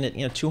came in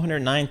at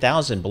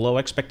 209,000, below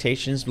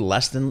expectations,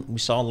 less than we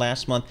saw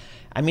last month.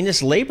 I mean,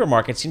 this labor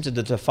market seems to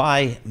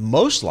defy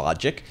most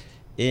logic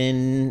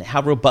in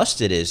how robust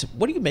it is.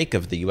 What do you make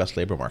of the U.S.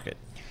 labor market?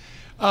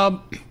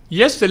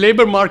 Yes, the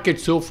labor market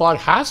so far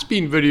has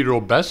been very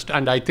robust,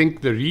 and I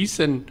think the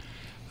reason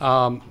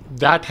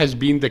that has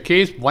been the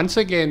case, once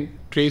again,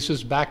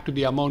 traces back to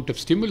the amount of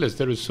stimulus.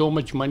 There is so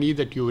much money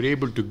that you were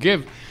able to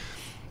give.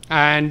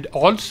 And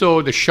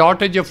also the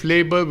shortage of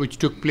labor, which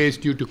took place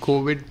due to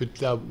COVID,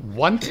 with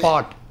one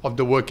part of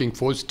the working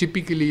force,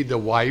 typically the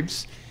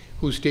wives,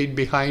 who stayed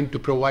behind to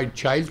provide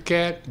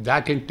childcare.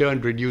 That in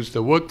turn reduced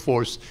the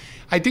workforce.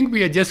 I think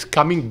we are just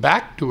coming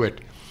back to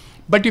it.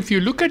 But if you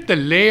look at the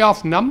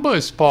layoff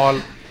numbers,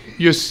 Paul,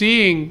 you're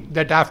seeing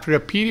that after a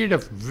period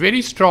of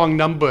very strong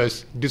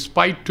numbers,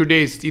 despite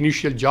today's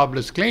initial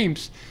jobless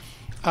claims,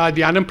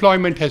 the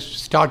unemployment has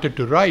started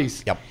to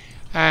rise.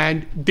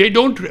 And they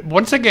don't,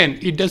 once again,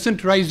 it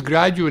doesn't rise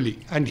gradually.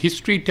 And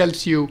history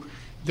tells you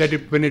that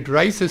when it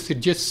rises, it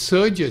just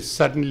surges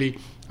suddenly.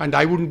 And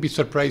I wouldn't be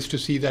surprised to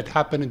see that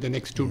happen in the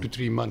next 2 to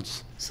 3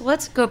 months. So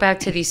let's go back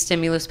to these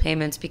stimulus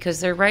payments,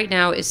 because there right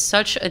now is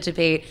such a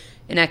debate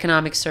in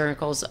economic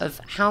circles of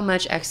how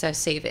much excess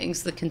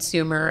savings the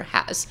consumer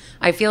has.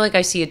 I feel like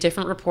I see a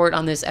different report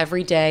on this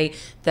every day,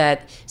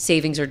 that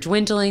savings are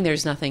dwindling,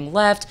 there's nothing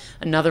left.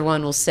 Another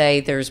one will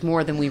say there's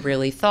more than we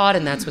really thought,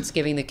 and that's what's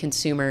giving the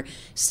consumer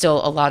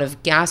still a lot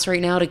of gas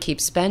right now to keep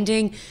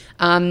spending.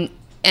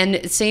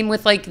 And same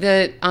with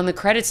on the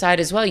credit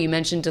side as well. You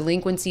mentioned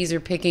delinquencies are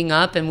picking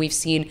up, and we've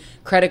seen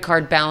credit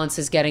card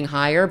balances getting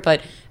higher, but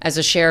as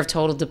a share of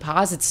total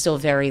deposits, still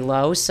very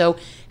low. So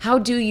how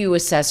do you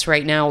assess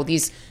right now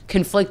these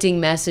conflicting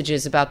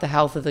messages about the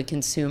health of the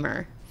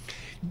consumer?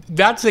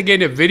 That's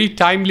again a very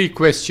timely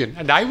question.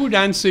 And I would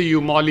answer you,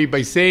 Molly,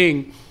 by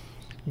saying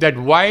that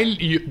while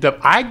the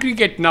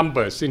aggregate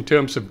numbers in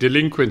terms of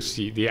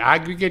delinquency, the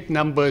aggregate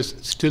numbers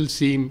still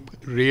seem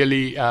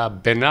really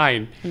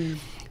benign.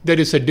 There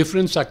is a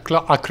difference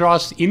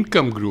across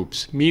income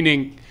groups,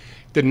 meaning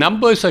the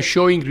numbers are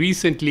showing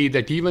recently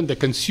that even the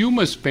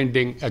consumer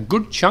spending, a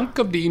good chunk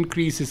of the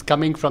increase is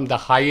coming from the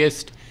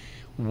highest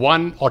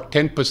 1 or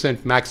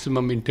 10%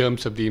 maximum in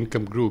terms of the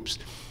income groups.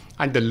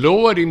 And the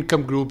lower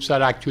income groups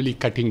are actually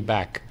cutting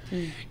back.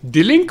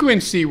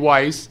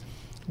 Delinquency-wise,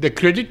 The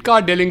credit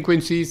card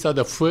delinquencies are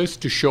the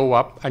first to show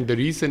up, and the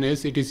reason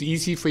is it is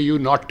easy for you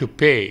not to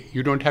pay.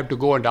 You don't have to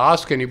go and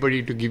ask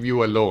anybody to give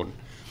you a loan.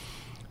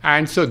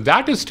 And so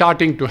that is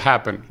starting to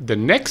happen. The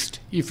next,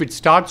 if it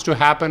starts to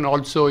happen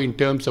also in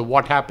terms of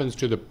what happens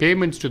to the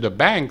payments to the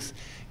banks,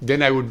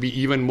 then I would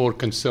be even more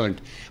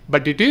concerned.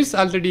 But it is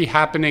already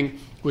happening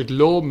with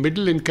low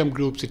middle income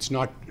groups. It's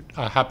not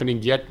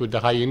happening yet with the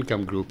high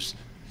income groups.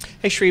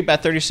 Hey, Shri,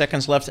 about 30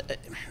 seconds left. A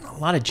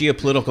lot of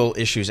geopolitical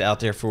issues out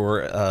there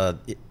for the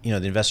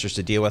investors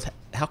to deal with.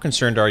 How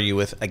concerned are you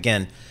with,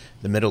 again,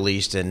 the Middle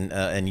East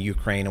and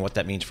Ukraine and what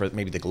that means for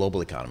maybe the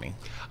global economy?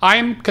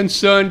 I'm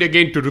concerned,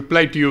 again, to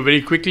reply to you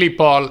very quickly,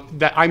 Paul,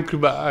 that I'm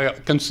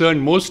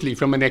concerned mostly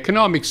from an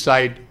economic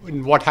side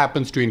in what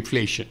happens to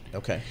inflation.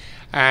 Okay.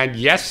 And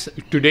yes,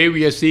 today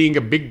we are seeing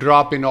a big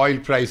drop in oil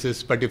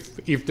prices, but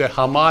if the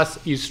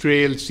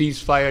Hamas-Israel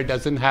ceasefire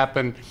doesn't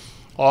happen,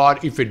 or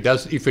if it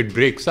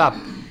breaks up,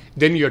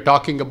 then you're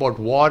talking about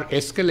war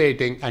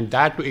escalating, and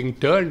that in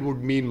turn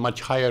would mean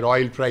much higher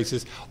oil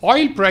prices.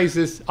 Oil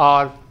prices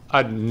are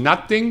a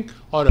nothing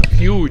or a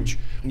huge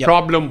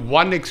problem,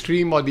 one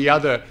extreme or the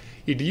other.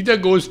 It either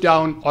goes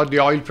down or the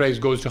oil price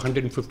goes to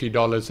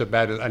 $150 a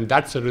barrel, and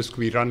that's a risk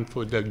we run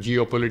for the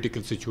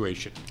geopolitical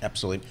situation.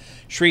 Absolutely.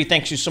 Shri,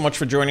 thanks you so much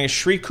for joining us.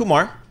 Shri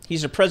Kumar,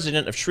 he's the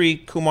president of Shri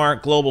Kumar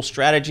Global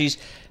Strategies,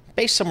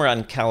 based somewhere out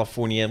in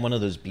California, one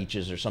of those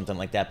beaches or something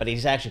like that, but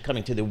he's actually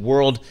coming to the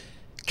world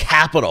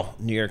capital,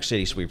 New York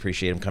City, so we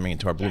appreciate him coming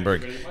into our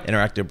Bloomberg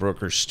Interactive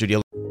Brokers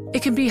studio.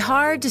 It can be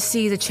hard to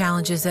see the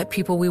challenges that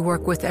people we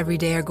work with every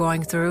day are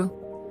going through.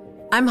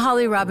 I'm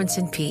Holly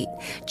Robinson Pete.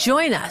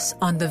 Join us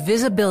on The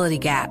Visibility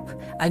Gap,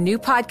 a new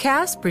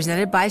podcast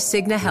presented by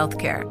Cigna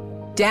Healthcare.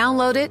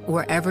 Download it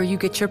wherever you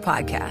get your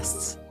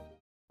podcasts.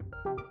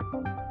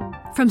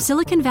 From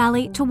Silicon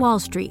Valley to Wall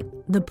Street,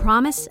 the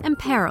promise and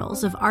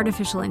perils of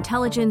artificial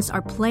intelligence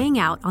are playing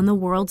out on the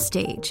world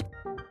stage.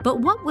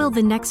 But what will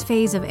the next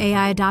phase of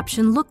AI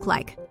adoption look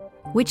like?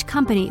 Which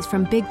companies,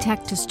 from big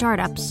tech to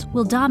startups,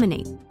 will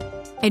dominate?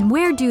 And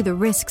where do the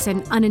risks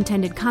and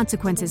unintended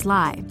consequences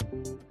lie?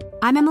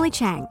 I'm Emily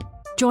Chang.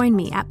 Join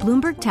me at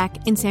Bloomberg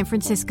Tech in San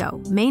Francisco,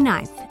 May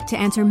 9th, to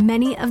answer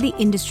many of the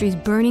industry's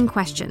burning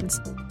questions,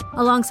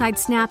 alongside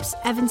Snap's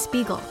Evan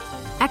Spiegel,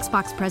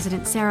 Xbox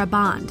President Sarah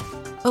Bond,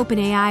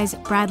 OpenAI's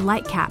Brad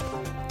Lightcap,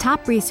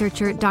 top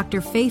researcher Dr.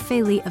 Fei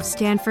Li of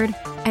Stanford,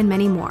 and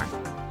many more.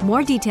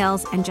 More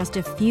details and just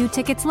a few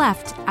tickets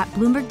left at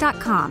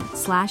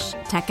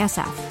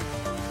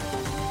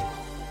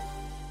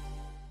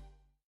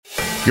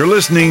Bloomberg.com/TechSF. You're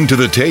listening to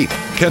The Tape.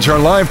 Catch our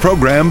live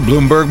program,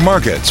 Bloomberg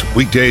Markets,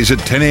 weekdays at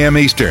 10 a.m.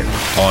 Eastern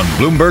on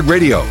Bloomberg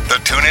Radio, the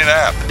TuneIn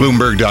app,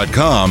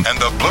 Bloomberg.com, and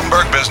the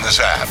Bloomberg Business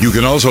app. You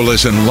can also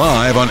listen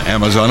live on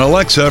Amazon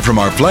Alexa from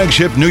our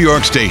flagship New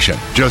York station.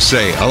 Just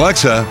say,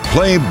 Alexa,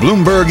 play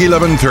Bloomberg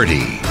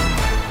 1130.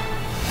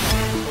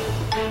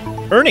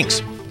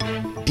 Earnings.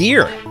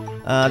 Deere.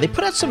 They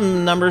put out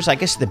some numbers. I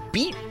guess the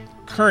beat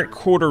current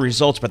quarter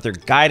results, but their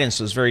guidance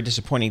was very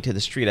disappointing to the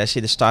street. I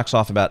see the stock's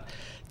off about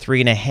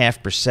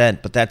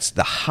 3.5%, but that's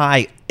the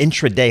high,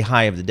 intraday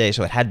high of the day,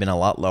 so it had been a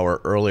lot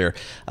lower earlier.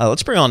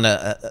 Let's bring on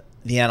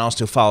the analyst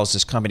who follows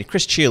this company,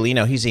 Chris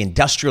Ciolino. He's the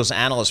industrials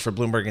analyst for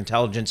Bloomberg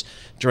Intelligence,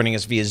 joining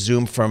us via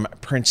Zoom from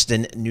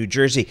Princeton, New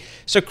Jersey.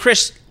 So,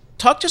 Chris,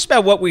 talk to us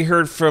about what we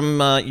heard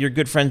from your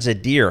good friends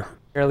at Deere.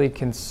 Fairly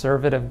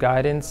conservative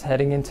guidance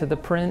heading into the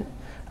print.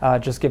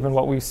 Just given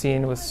what we've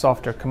seen with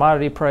softer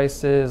commodity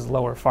prices,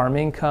 lower farm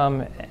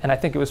income, and I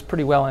think it was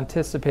pretty well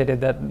anticipated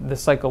that the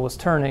cycle was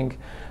turning.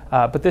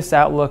 But this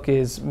outlook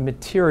is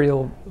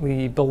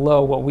materially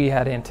below what we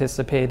had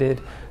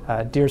anticipated.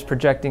 Deere's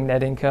projecting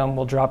net income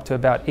will drop to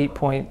about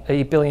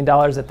 $8 billion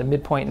at the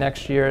midpoint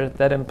next year.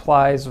 That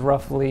implies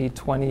roughly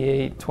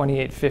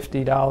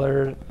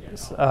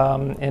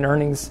 $28.50 in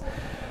earnings,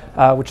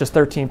 which is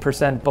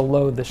 13%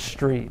 below the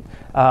street.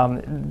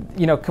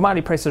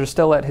 Commodity prices are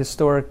still at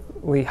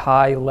historically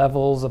high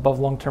levels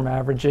above long-term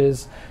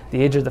averages.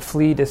 The age of the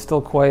fleet is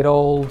still quite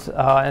old,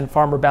 and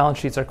farmer balance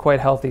sheets are quite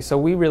healthy. So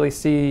we really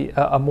see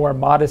a more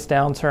modest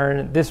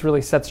downturn. This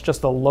really sets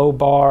just a low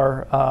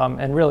bar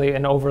and really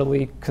an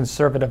overly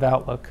conservative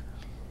outlook.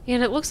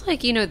 And it looks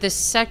like, this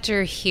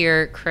sector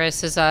here,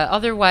 Chris, is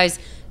otherwise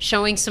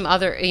showing some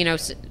other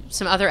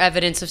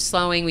evidence of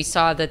slowing. We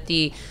saw that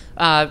the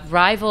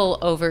rival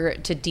over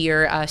to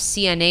Deere,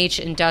 CNH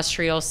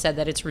Industrial, said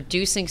that it's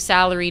reducing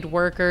salaried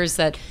workers,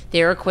 that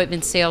their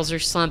equipment sales are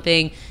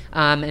slumping.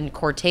 And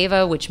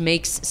Corteva, which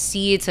makes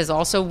seeds, has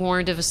also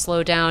warned of a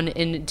slowdown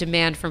in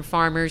demand from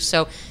farmers.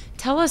 So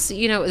tell us,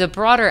 the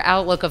broader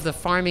outlook of the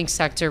farming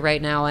sector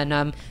right now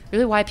and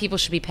really why people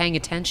should be paying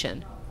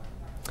attention.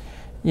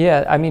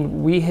 Yeah,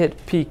 we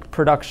hit peak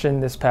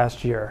production this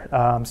past year.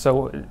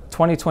 So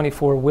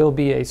 2024 will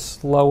be a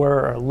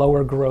slower or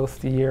lower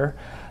growth year.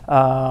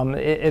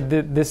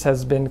 This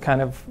has been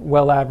kind of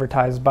well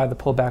advertised by the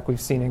pullback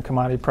we've seen in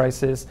commodity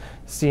prices.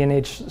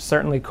 CNH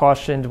certainly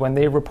cautioned when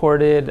they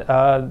reported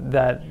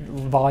that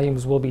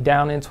volumes will be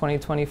down in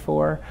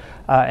 2024.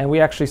 And we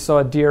actually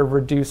saw Deere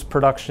reduce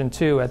production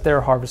too at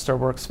their Harvester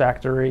Works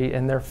factory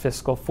in their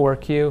fiscal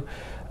 4Q.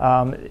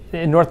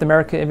 In North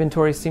America,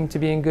 inventories seem to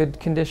be in good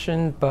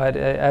condition, but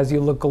as you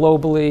look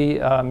globally,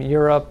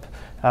 Europe,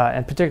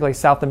 and particularly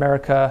South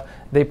America,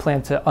 they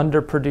plan to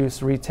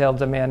underproduce retail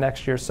demand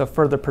next year, so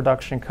further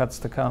production cuts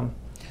to come.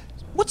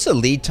 What's the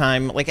lead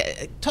time?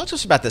 Talk to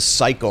us about the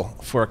cycle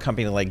for a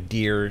company like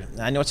Deere.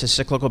 I know it's a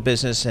cyclical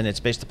business and it's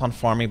based upon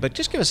farming, but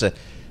just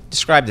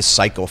describe the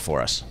cycle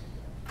for us.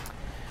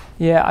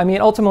 Yeah, I mean,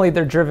 ultimately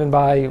they're driven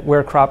by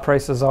where crop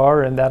prices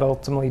are, and that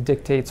ultimately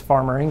dictates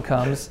farmer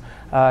incomes.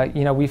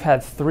 We've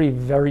had 3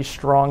 very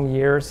strong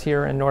years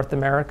here in North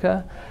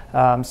America.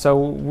 So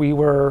we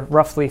were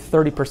roughly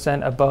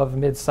 30% above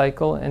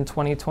mid-cycle in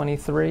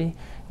 2023,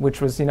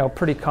 which was,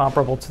 pretty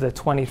comparable to the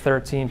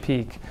 2013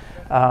 peak.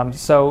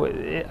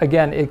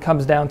 Again, it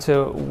comes down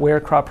to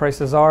where crop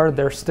prices are.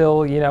 They're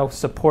still,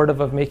 supportive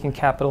of making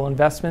capital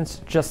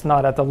investments, just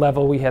not at the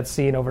level we had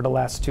seen over the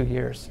last 2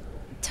 years.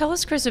 Tell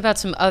us, Chris, about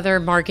some other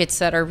markets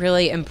that are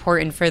really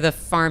important for the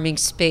farming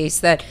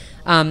space, that,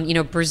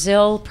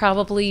 Brazil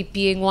probably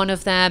being one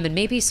of them, and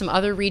maybe some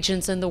other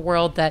regions in the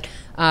world that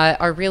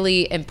are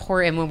really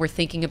important when we're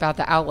thinking about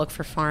the outlook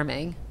for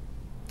farming.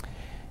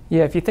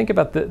 Yeah, if you think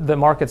about the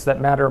markets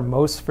that matter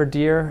most for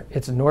Deere,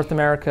 it's North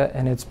America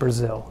and it's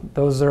Brazil.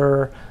 Those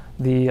are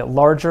the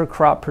larger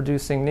crop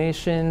producing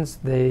nations.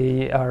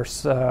 They are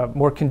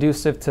more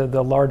conducive to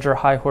the larger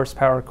high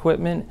horsepower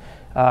equipment,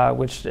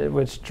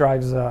 which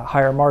drives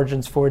higher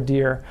margins for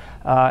Deere.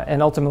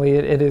 And ultimately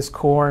it is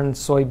corn,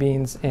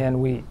 soybeans,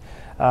 and wheat.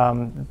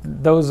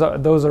 Those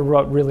are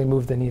what really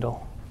move the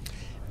needle.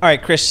 All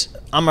right, Chris,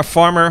 I'm a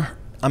farmer.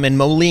 I'm in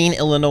Moline,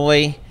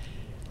 Illinois.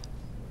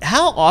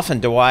 How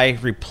often do I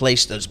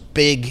replace those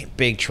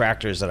big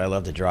tractors that I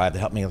love to drive to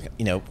help me,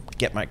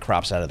 get my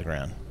crops out of the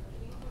ground?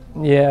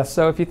 Yeah,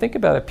 so if you think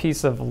about a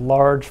piece of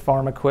large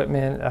farm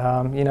equipment,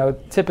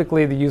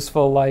 typically the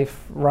useful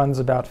life runs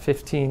about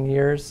 15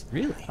 years.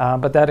 Really?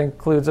 But that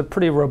includes a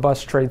pretty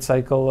robust trade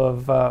cycle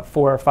of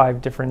 4 or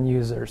 5 different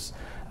users.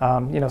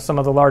 Some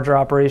of the larger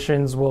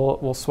operations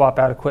will swap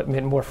out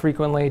equipment more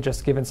frequently,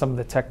 just given some of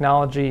the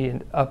technology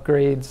and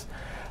upgrades.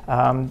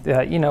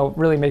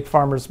 Really make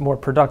farmers more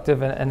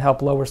productive and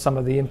help lower some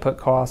of the input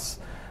costs.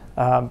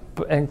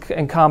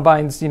 And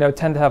combines,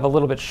 tend to have a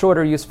little bit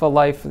shorter useful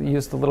life,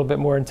 used a little bit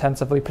more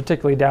intensively,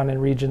 particularly down in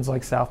regions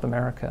like South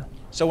America.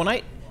 So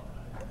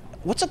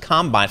what's a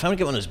combine? If I'm going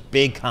to get one of those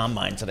big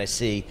combines that I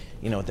see,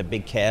 with the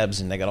big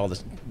cabs and they got all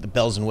the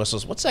bells and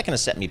whistles, what's that going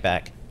to set me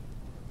back?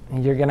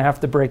 You're going to have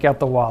to break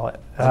out the wallet.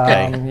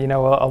 Okay.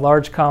 A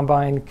large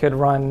combine could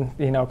run,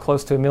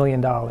 close to $1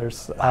 million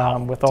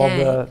with all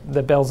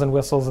the bells and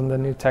whistles and the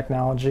new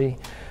technology.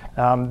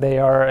 They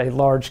are a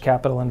large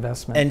capital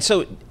investment. And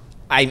so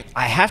I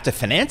have to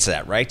finance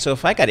that, right? So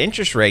if I got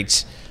interest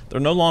rates, they're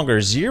no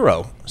longer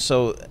zero.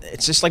 So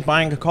it's just like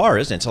buying a car,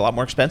 isn't it? It's a lot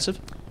more expensive.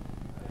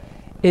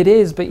 It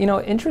is, but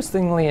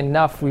interestingly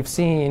enough, we've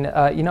seen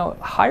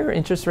higher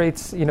interest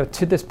rates,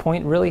 to this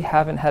point really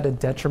haven't had a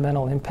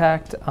detrimental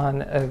impact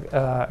on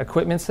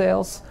equipment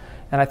sales.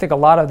 And I think a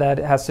lot of that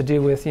has to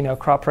do with,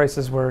 crop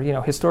prices were,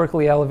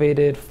 historically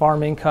elevated,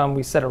 farm income,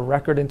 we set a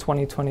record in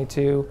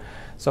 2022.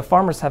 So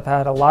farmers have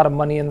had a lot of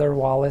money in their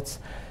wallets.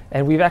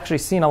 And we've actually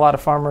seen a lot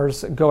of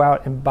farmers go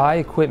out and buy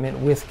equipment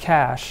with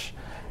cash.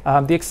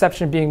 The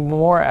exception being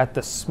more at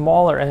the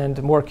smaller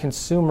end, more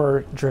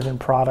consumer-driven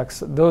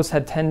products. Those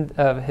had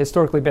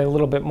historically been a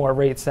little bit more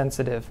rate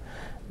sensitive.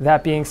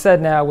 That being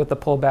said, now with the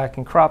pullback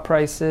in crop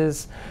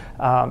prices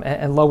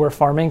and lower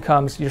farm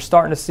incomes, you're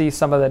starting to see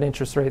some of that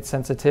interest rate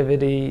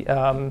sensitivity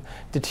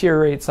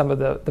deteriorate some of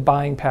the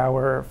buying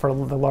power for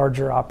the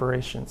larger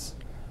operations.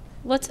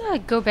 Let's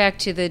go back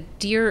to the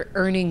Deere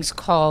earnings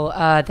call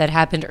that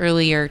happened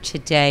earlier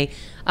today.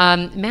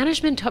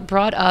 Management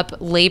brought up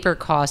labor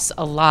costs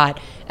a lot,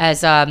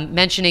 as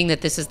mentioning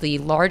that this is the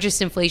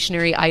largest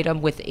inflationary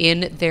item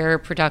within their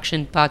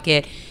production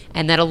bucket,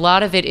 and that a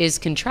lot of it is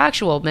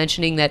contractual,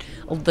 mentioning that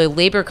the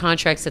labor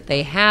contracts that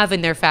they have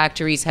in their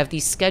factories have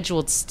these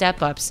scheduled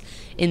step-ups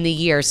in the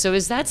year. So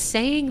is that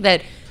saying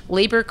that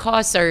labor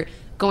costs are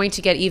going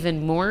to get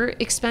even more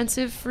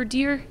expensive for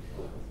Deere?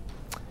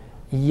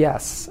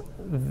 Yes.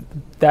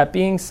 That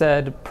being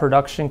said,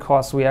 production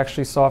costs we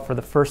actually saw for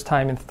the first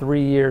time in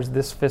 3 years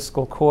this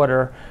fiscal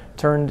quarter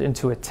turned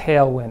into a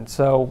tailwind.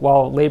 So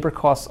while labor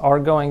costs are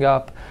going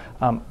up,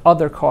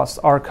 other costs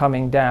are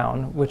coming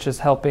down, which is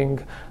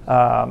helping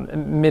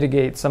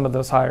mitigate some of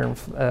those higher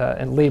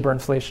labor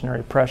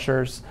inflationary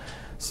pressures.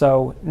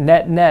 So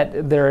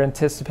net, they're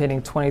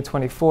anticipating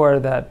 2024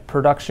 that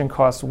production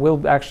costs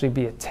will actually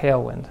be a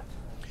tailwind.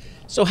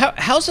 So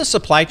how's the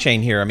supply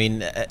chain here? I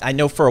mean, I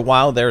know for a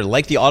while there,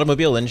 like the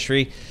automobile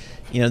industry,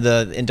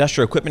 the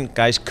industrial equipment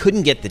guys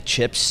couldn't get the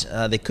chips.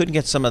 They couldn't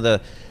get some of the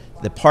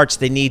parts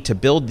they need to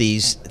build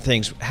these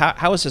things.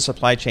 How is the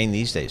supply chain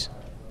these days?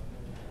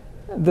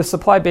 The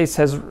supply base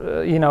has,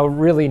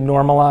 really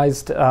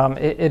normalized.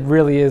 It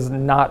really is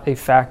not a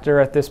factor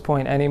at this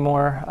point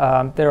anymore.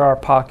 There are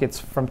pockets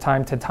from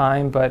time to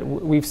time, but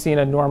we've seen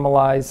a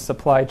normalized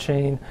supply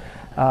chain.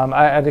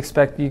 I'd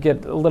expect you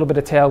get a little bit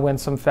of tailwind,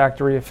 some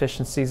factory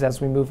efficiencies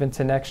as we move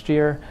into next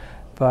year,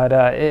 but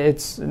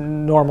it's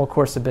normal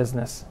course of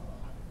business.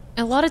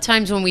 A lot of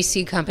times when we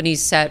see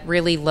companies set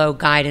really low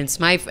guidance,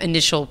 my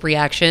initial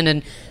reaction,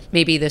 and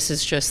maybe this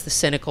is just the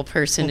cynical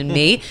person in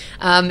me,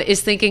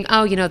 is thinking,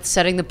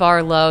 setting the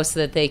bar low so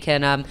that they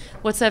can,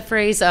 what's that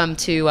phrase?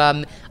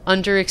 To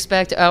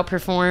under-expect,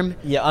 outperform?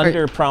 Yeah,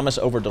 under-promise,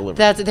 over-deliver.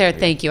 That's there.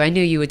 Thank you. I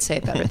knew you would say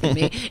it better than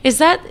me. Is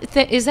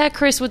that,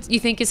 Chris, what you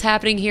think is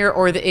happening here,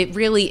 or it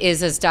really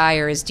is as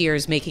dire as Deere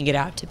is making it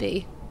out to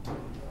be?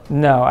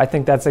 No, I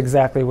think that's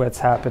exactly what's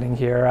happening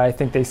here. I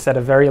think they set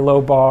a very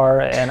low bar,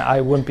 and I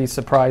wouldn't be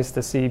surprised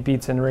to see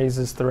beats and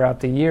raises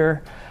throughout the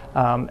year.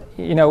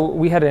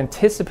 We had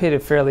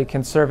anticipated fairly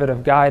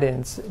conservative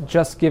guidance,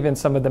 just given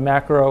some of the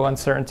macro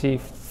uncertainty,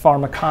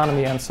 farm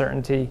economy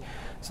uncertainty.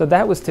 So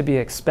that was to be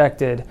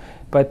expected.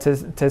 But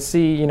to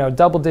see,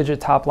 double-digit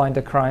top-line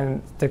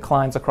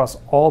declines across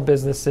all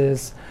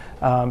businesses,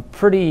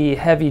 pretty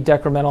heavy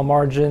decremental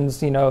margins,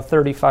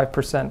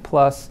 35%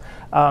 plus.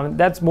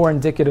 That's more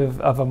indicative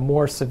of a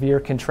more severe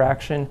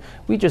contraction.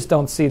 We just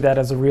don't see that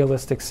as a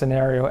realistic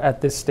scenario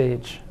at this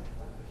stage.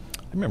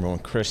 I remember when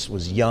Chris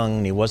was young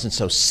and he wasn't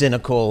so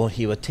cynical,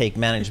 he would take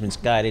management's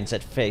guidance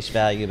at face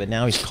value, but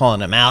now he's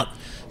calling them out,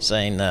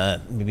 saying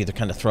maybe they're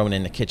kind of throwing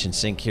in the kitchen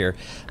sink here.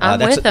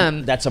 I'm with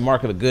him. That's a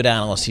mark of a good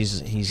analyst.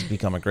 He's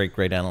become a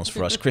great analyst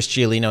for us. Chris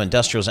Giolino,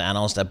 industrials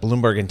analyst at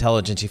Bloomberg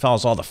Intelligence. He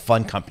follows all the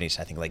fun companies,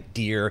 I think, like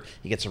Deere.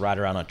 He gets to ride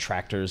around on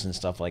tractors and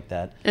stuff like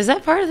that. Is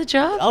that part of the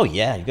job? Oh,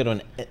 yeah. You go to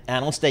an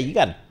analyst day, you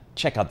got to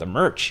check out the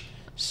merch.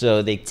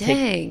 So they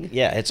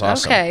it's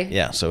awesome. Okay.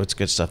 Yeah, so it's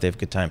good stuff. They have a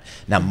good time.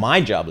 Now,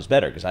 my job was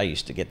better because I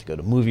used to get to go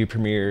to movie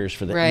premieres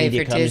for the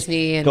media companies,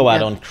 Disney, and go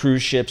out on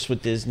cruise ships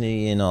with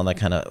Disney and all that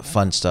kind of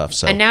fun stuff.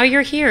 So and now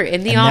you're here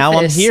in the office. Now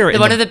I'm here,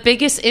 one of the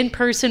biggest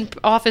in-person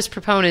office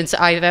proponents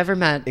I've ever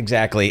met.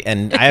 Exactly,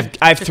 and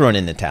I've thrown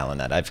in the towel on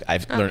that.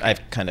 I've learned.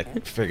 I've kind of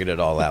figured it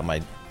all out.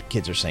 My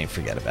kids are saying,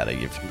 forget about it.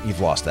 You've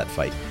lost that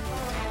fight.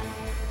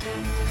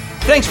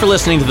 Thanks for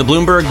listening to the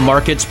Bloomberg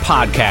Markets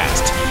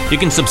Podcast. You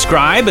can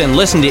subscribe and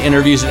listen to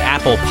interviews at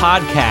Apple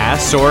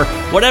Podcasts or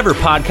whatever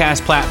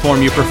podcast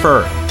platform you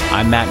prefer.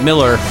 I'm Matt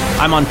Miller.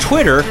 I'm on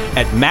Twitter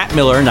at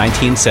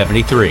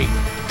MattMiller1973.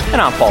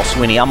 And I'm Paul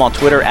Sweeney. I'm on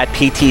Twitter at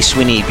PT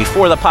Sweeney.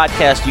 Before the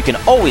podcast, you can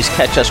always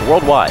catch us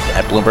worldwide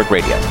at Bloomberg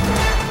Radio.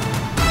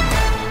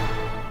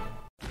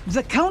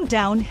 The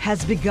countdown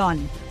has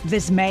begun.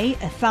 This May,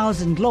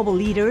 1,000 global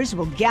leaders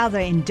will gather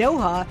in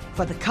Doha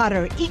for the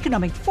Qatar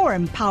Economic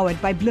Forum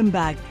powered by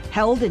Bloomberg,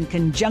 held in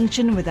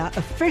conjunction with our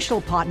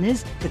official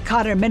partners, the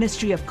Qatar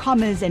Ministry of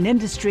Commerce and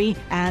Industry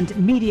and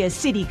Media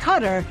City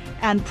Qatar,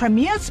 and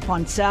premier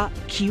sponsor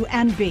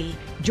QNB.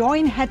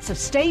 Join heads of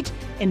state,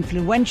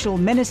 influential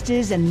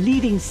ministers, and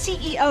leading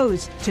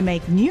CEOs to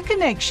make new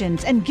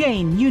connections and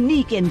gain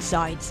unique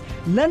insights.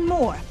 Learn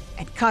more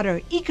at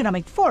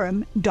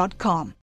QatarEconomicForum.com.